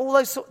lives, all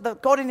those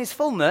God in his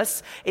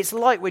fullness, it's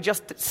like we're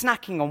just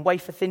snacking on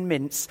wafer-thin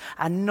mints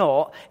and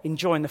not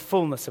enjoying the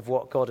fullness of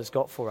what God has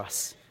got for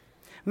us.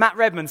 Matt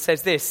Redman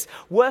says this: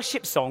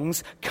 worship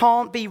songs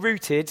can't be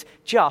rooted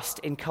just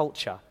in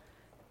culture.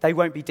 They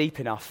won't be deep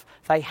enough.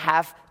 They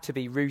have to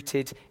be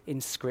rooted in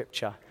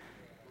Scripture.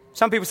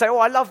 Some people say,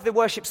 I love the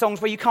worship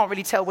songs where you can't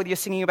really tell whether you're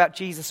singing about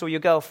Jesus or your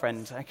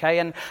girlfriend, okay?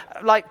 And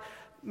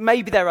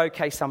maybe they're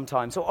okay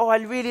sometimes. Or, I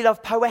really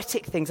love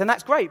poetic things. And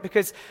that's great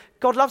because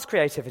God loves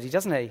creativity,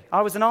 doesn't he?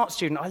 I was an art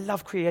student. I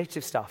love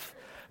creative stuff.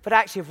 But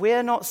actually, if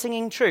we're not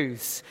singing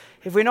truths,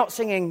 if we're not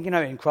singing,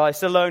 in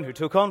Christ alone who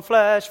took on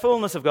flesh,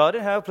 fullness of God,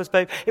 and helpless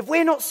babe, if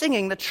we're not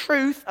singing the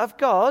truth of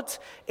God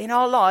in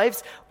our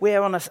lives,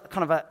 we're on a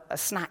kind of a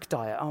snack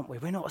diet, aren't we?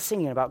 We're not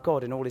singing about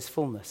God in all his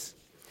fullness.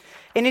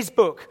 In his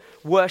book,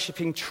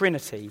 Worshipping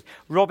Trinity,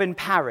 Robin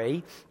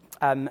Parry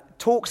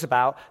talks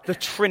about the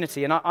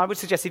Trinity. And I would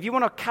suggest if you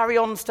want to carry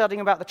on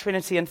studying about the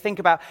Trinity and think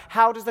about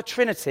how does the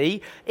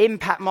Trinity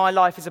impact my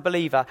life as a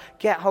believer,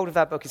 get hold of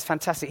that book. It's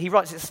fantastic. He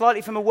writes it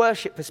slightly from a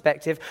worship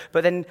perspective,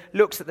 but then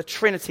looks at the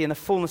Trinity and the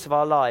fullness of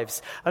our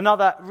lives.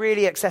 Another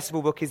really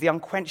accessible book is The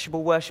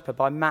Unquenchable Worshipper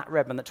by Matt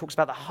Redman that talks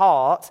about the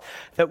heart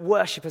that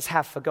worshippers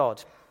have for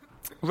God.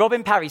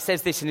 Robin Parry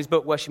says this in his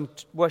book,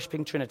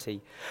 Worshipping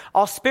Trinity.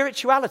 Our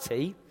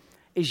spirituality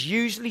is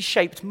usually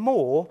shaped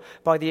more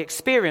by the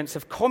experience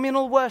of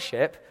communal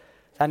worship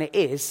than it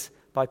is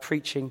by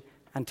preaching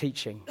and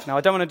teaching. Now,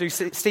 I don't want to do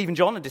Stephen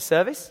John a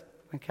disservice,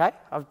 okay?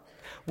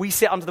 We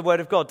sit under the Word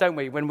of God, don't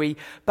we?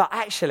 But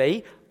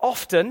actually,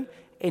 often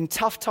in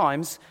tough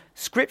times,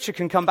 Scripture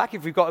can come back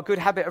if we've got a good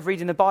habit of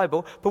reading the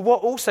Bible. But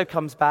what also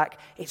comes back,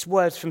 it's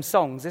words from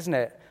songs, isn't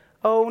it?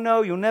 Oh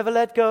no, you'll never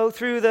let go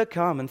through the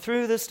calm and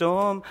through the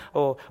storm.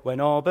 Or when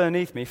all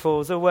beneath me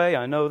falls away,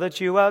 I know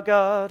that you are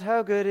God.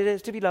 How good it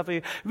is to be loved by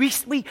you. We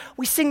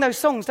sing those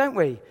songs, don't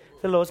we?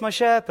 The Lord's my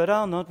shepherd,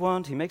 I'll not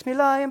want. He makes me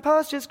lie in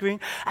pastures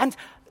green. And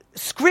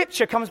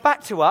Scripture comes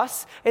back to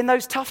us in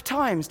those tough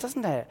times,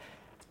 doesn't it?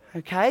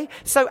 Okay?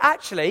 So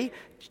actually,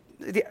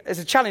 there's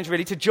a challenge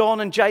really to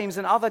John and James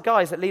and other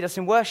guys that lead us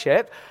in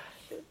worship.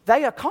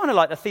 They are kind of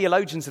like the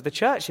theologians of the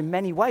church in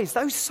many ways.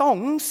 Those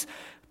songs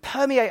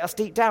permeate us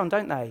deep down,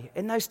 don't they?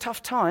 In those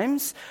tough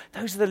times,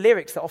 those are the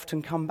lyrics that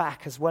often come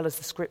back as well as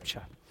the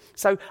Scripture.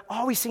 So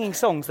are we singing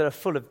songs that are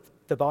full of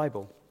the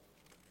Bible?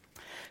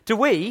 Do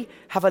we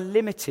have a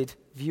limited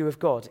view of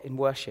God in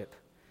worship?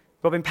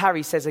 Robin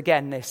Parry says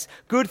again this: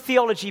 good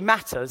theology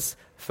matters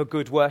for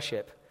good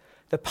worship.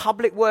 The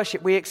public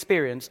worship we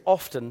experience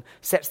often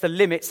sets the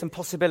limits and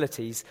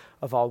possibilities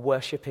of our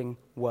worshipping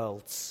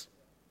worlds.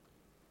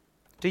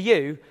 Do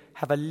you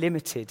have a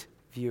limited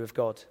view of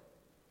God?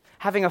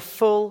 Having a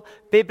full,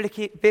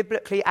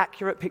 biblically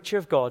accurate picture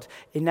of God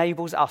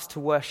enables us to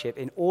worship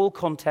in all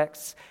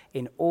contexts,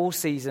 in all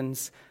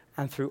seasons,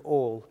 and through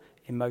all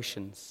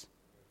emotions.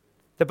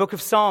 The book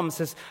of Psalms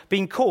has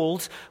been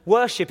called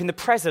worship in the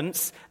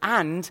presence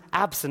and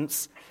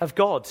absence of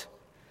God.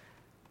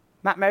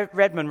 Matt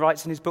Redman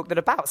writes in his book that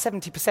about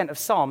 70% of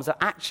Psalms are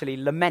actually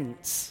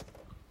laments.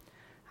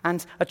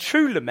 And a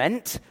true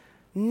lament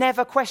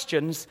never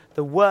questions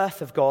the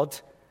worth of God.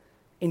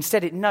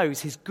 Instead, it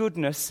knows his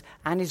goodness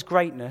and his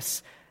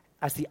greatness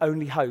as the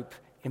only hope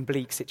in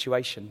bleak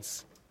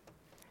situations.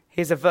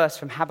 Here's a verse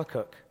from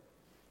Habakkuk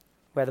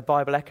where the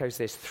Bible echoes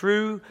this.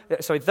 Though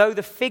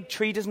the fig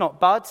tree does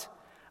not bud,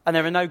 and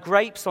there are no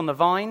grapes on the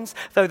vines,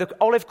 though the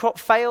olive crop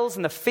fails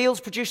and the fields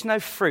produce no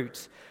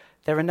fruit,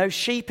 there are no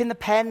sheep in the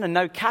pen and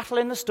no cattle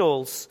in the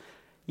stalls,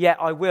 yet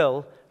I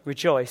will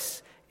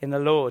rejoice in the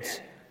Lord.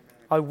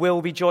 I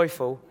will be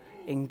joyful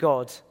in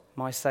God,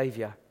 my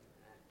Saviour.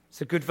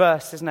 It's a good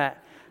verse, isn't it?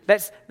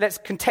 Let's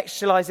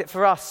contextualize it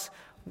for us.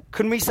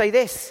 Can we say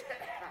this?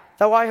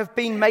 Though I have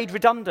been made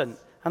redundant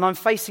and I'm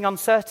facing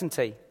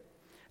uncertainty,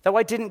 though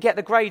I didn't get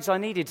the grades I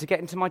needed to get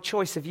into my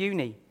choice of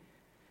uni,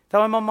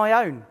 though I'm on my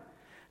own,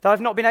 though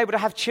I've not been able to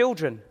have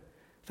children,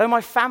 though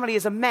my family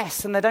is a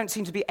mess and there don't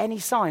seem to be any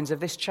signs of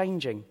this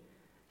changing,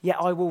 yet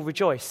I will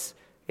rejoice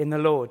in the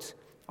Lord.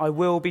 I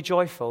will be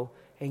joyful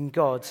in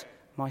God,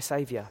 my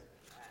Saviour.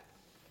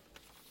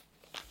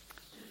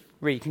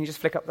 Reed, can you just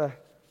flick up the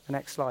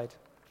next slide?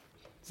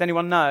 Does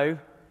anyone know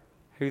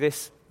who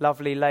this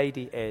lovely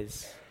lady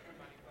is?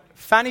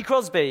 Fanny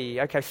Crosby.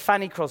 Okay,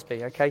 Fanny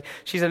Crosby. Okay,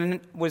 she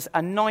was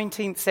a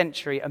 19th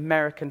century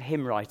American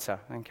hymn writer.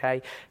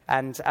 Okay,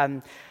 and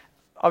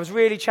I was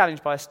really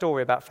challenged by a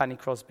story about Fanny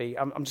Crosby.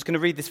 I'm just going to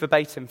read this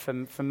verbatim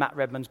from Matt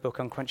Redman's book,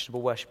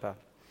 Unquenchable Worshipper.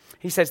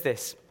 He says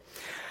this: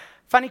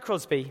 Fanny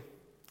Crosby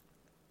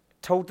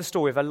told the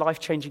story of a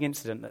life-changing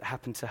incident that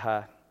happened to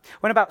her.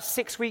 When about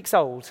 6 weeks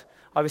old,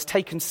 I was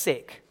taken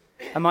sick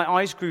and my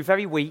eyes grew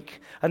very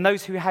weak, and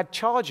those who had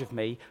charge of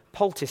me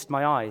poulticed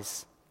my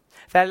eyes.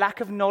 Their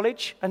lack of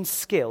knowledge and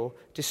skill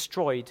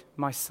destroyed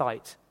my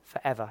sight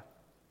forever.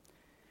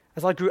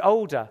 As I grew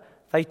older,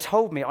 they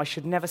told me I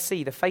should never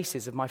see the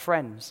faces of my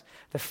friends,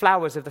 the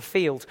flowers of the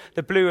field,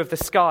 the blue of the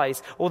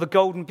skies, or the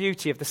golden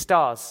beauty of the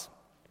stars.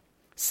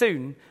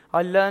 Soon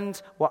I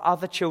learned what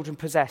other children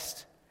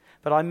possessed,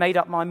 but I made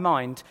up my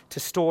mind to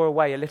store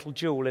away a little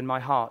jewel in my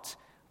heart,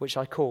 which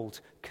I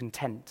called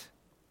content.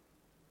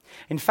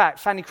 In fact,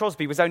 Fanny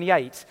Crosby was only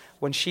 8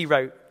 when she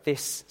wrote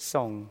this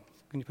song.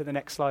 Can you put the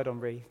next slide on,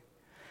 Ree?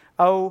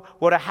 Oh,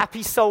 what a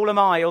happy soul am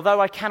I, although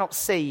I cannot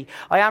see.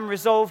 I am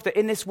resolved that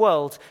in this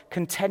world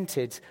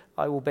contented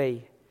I will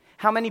be.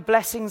 How many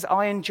blessings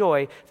I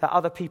enjoy that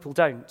other people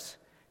don't.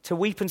 To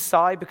weep and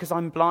sigh because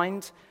I'm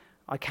blind,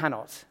 I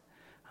cannot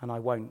and I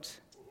won't.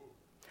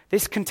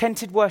 This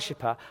contented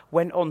worshipper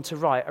went on to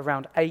write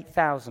around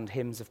 8,000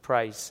 hymns of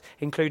praise,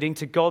 including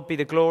To God Be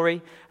the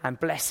Glory and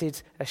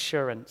Blessed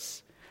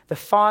Assurance. The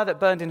fire that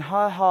burned in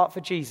her heart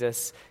for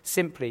Jesus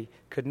simply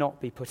could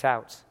not be put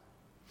out.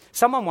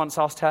 Someone once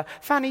asked her,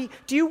 "Fanny,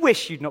 do you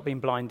wish you'd not been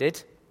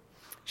blinded?"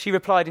 She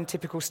replied in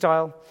typical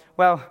style,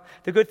 "Well,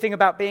 the good thing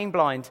about being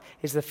blind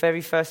is the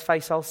very first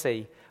face I'll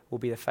see will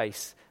be the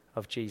face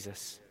of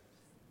Jesus."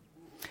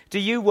 Do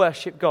you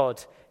worship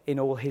God in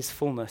all his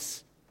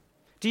fullness?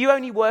 Do you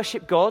only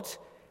worship God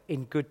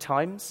in good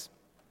times?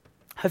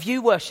 Have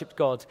you worshipped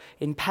God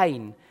in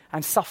pain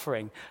and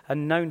suffering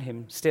and known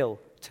him still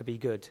to be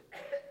good?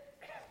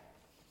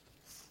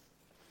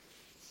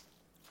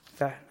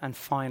 And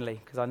finally,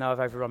 because I know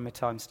I've overrun my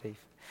time, Steve.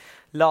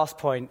 Last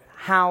point,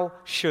 how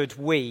should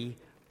we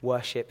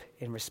worship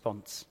in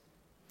response?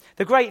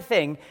 The great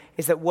thing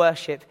is that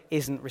worship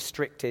isn't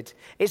restricted.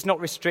 It's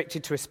not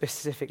restricted to a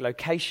specific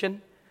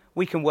location.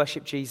 We can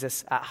worship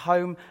Jesus at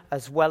home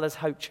as well as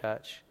Hope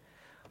Church.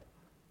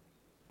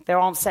 There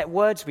aren't set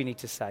words we need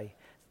to say.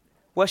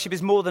 Worship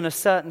is more than a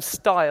certain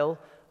style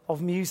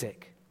of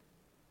music.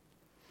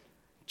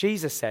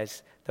 Jesus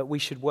says that we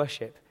should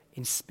worship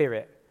in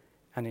spirit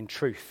and in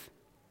truth.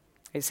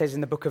 It says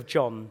in the book of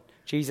John,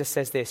 Jesus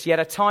says this, "Yet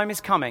a time is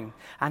coming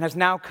and has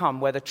now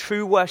come where the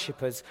true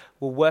worshippers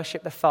will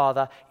worship the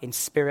Father in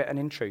spirit and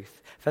in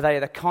truth, for they are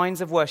the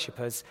kinds of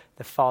worshippers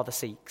the Father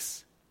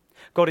seeks."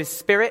 God is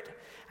spirit,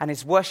 and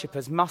his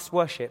worshippers must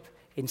worship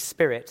in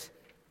spirit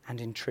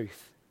and in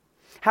truth.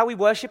 How we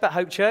worship at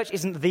Hope Church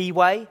isn't the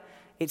way,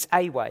 it's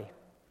a way.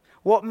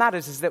 What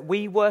matters is that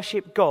we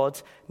worship God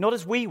not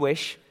as we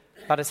wish,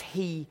 but as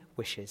he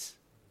wishes.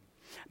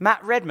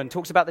 Matt Redman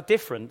talks about the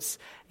difference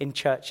in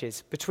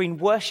churches between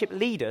worship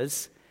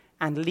leaders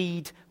and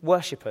lead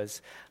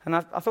worshippers. And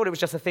I thought it was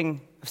just a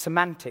thing of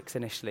semantics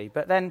initially.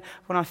 But then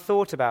when I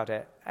thought about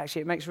it,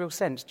 actually it makes real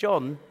sense.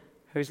 John,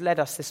 who's led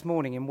us this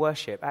morning in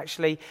worship,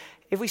 actually,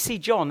 if we see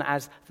John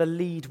as the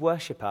lead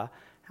worshipper,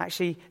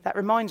 actually that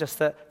reminds us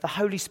that the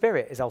Holy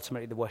Spirit is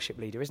ultimately the worship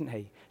leader, isn't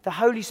he? The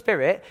Holy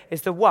Spirit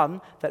is the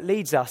one that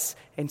leads us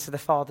into the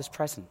Father's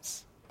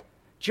presence.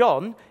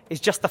 John is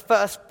just the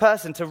first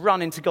person to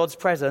run into God's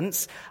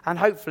presence, and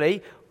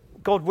hopefully,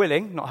 God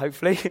willing, not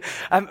hopefully,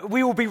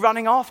 we will be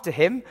running after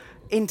him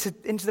into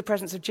the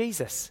presence of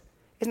Jesus.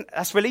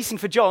 That's releasing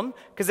for John,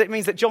 because it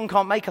means that John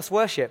can't make us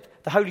worship.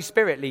 The Holy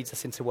Spirit leads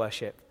us into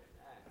worship.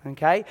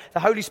 Okay? The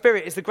Holy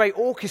Spirit is the great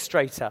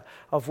orchestrator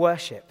of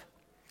worship.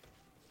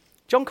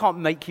 John can't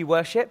make you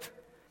worship.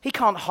 He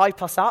can't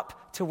hype us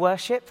up to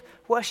worship.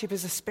 Worship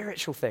is a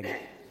spiritual thing.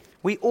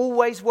 We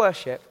always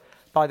worship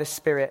by the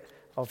Spirit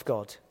of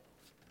God.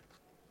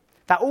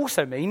 That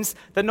also means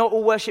that not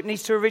all worship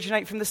needs to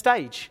originate from the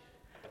stage.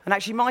 And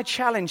actually my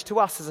challenge to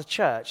us as a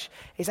church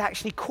is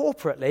actually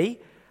corporately,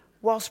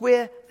 whilst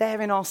we're there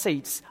in our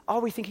seats,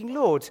 are we thinking,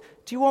 Lord,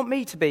 do you want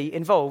me to be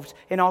involved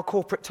in our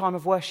corporate time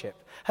of worship?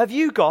 Have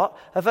you got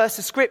a verse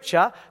of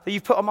scripture that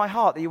you've put on my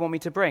heart that you want me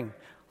to bring?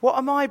 What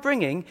am I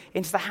bringing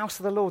into the house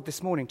of the Lord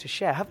this morning to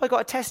share? Have I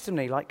got a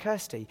testimony like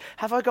Kirsty?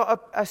 Have I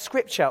got a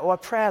scripture or a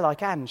prayer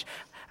like Ange?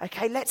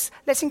 Okay, let's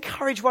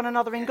encourage one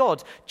another in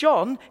God.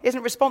 John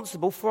isn't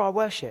responsible for our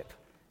worship.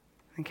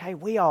 Okay,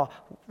 we are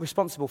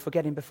responsible for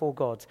getting before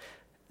God,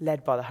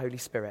 led by the Holy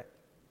Spirit.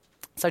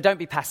 So don't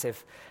be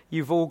passive.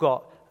 You've all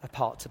got a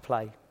part to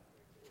play.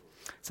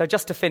 So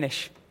just to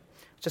finish,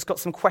 just got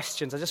some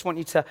questions. I just want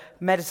you to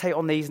meditate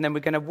on these, and then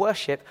we're going to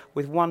worship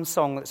with one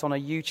song that's on a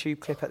YouTube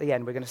clip at the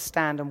end. We're going to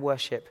stand and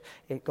worship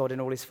God in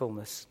all his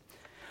fullness.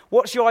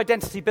 What's your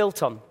identity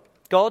built on?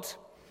 God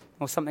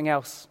or something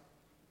else?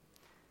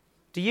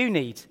 Do you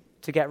need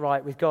to get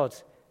right with God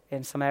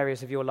in some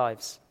areas of your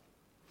lives?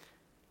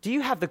 Do you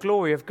have the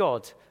glory of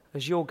God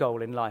as your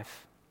goal in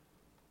life?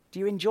 Do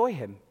you enjoy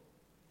him?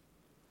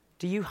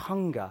 Do you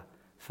hunger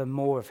for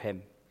more of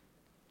him?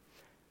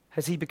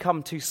 Has he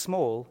become too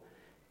small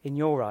in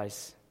your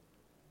eyes?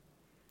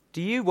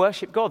 Do you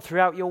worship God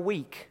throughout your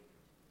week?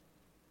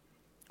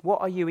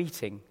 What are you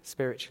eating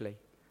spiritually?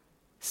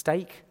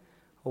 Steak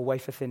or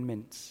wafer-thin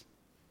mince?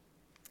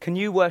 Can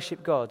you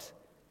worship God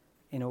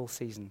in all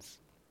seasons?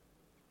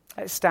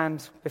 Let's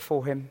stand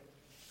before him.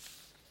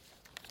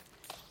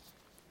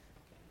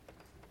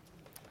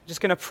 just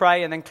going to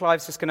pray, and then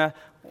Clive's just going to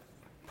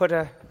put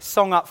a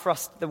song up for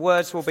us. The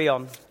words will be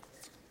on.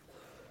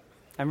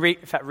 And in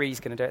fact,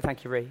 Ree's going to do it.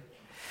 Thank you, Ree.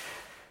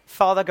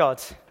 Father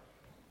God,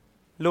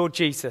 Lord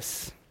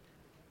Jesus,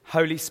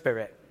 Holy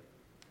Spirit,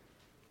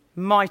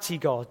 mighty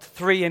God,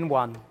 3 in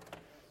 1,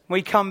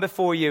 we come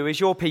before you as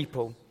your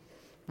people,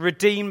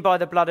 redeemed by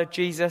the blood of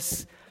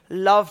Jesus,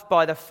 loved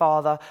by the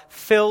Father,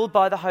 filled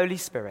by the Holy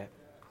Spirit.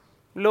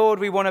 Lord,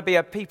 we want to be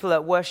a people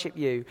that worship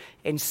you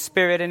in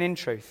spirit and in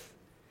truth.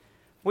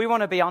 We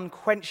want to be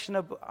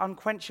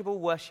unquenchable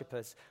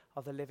worshippers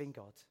of the living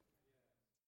God.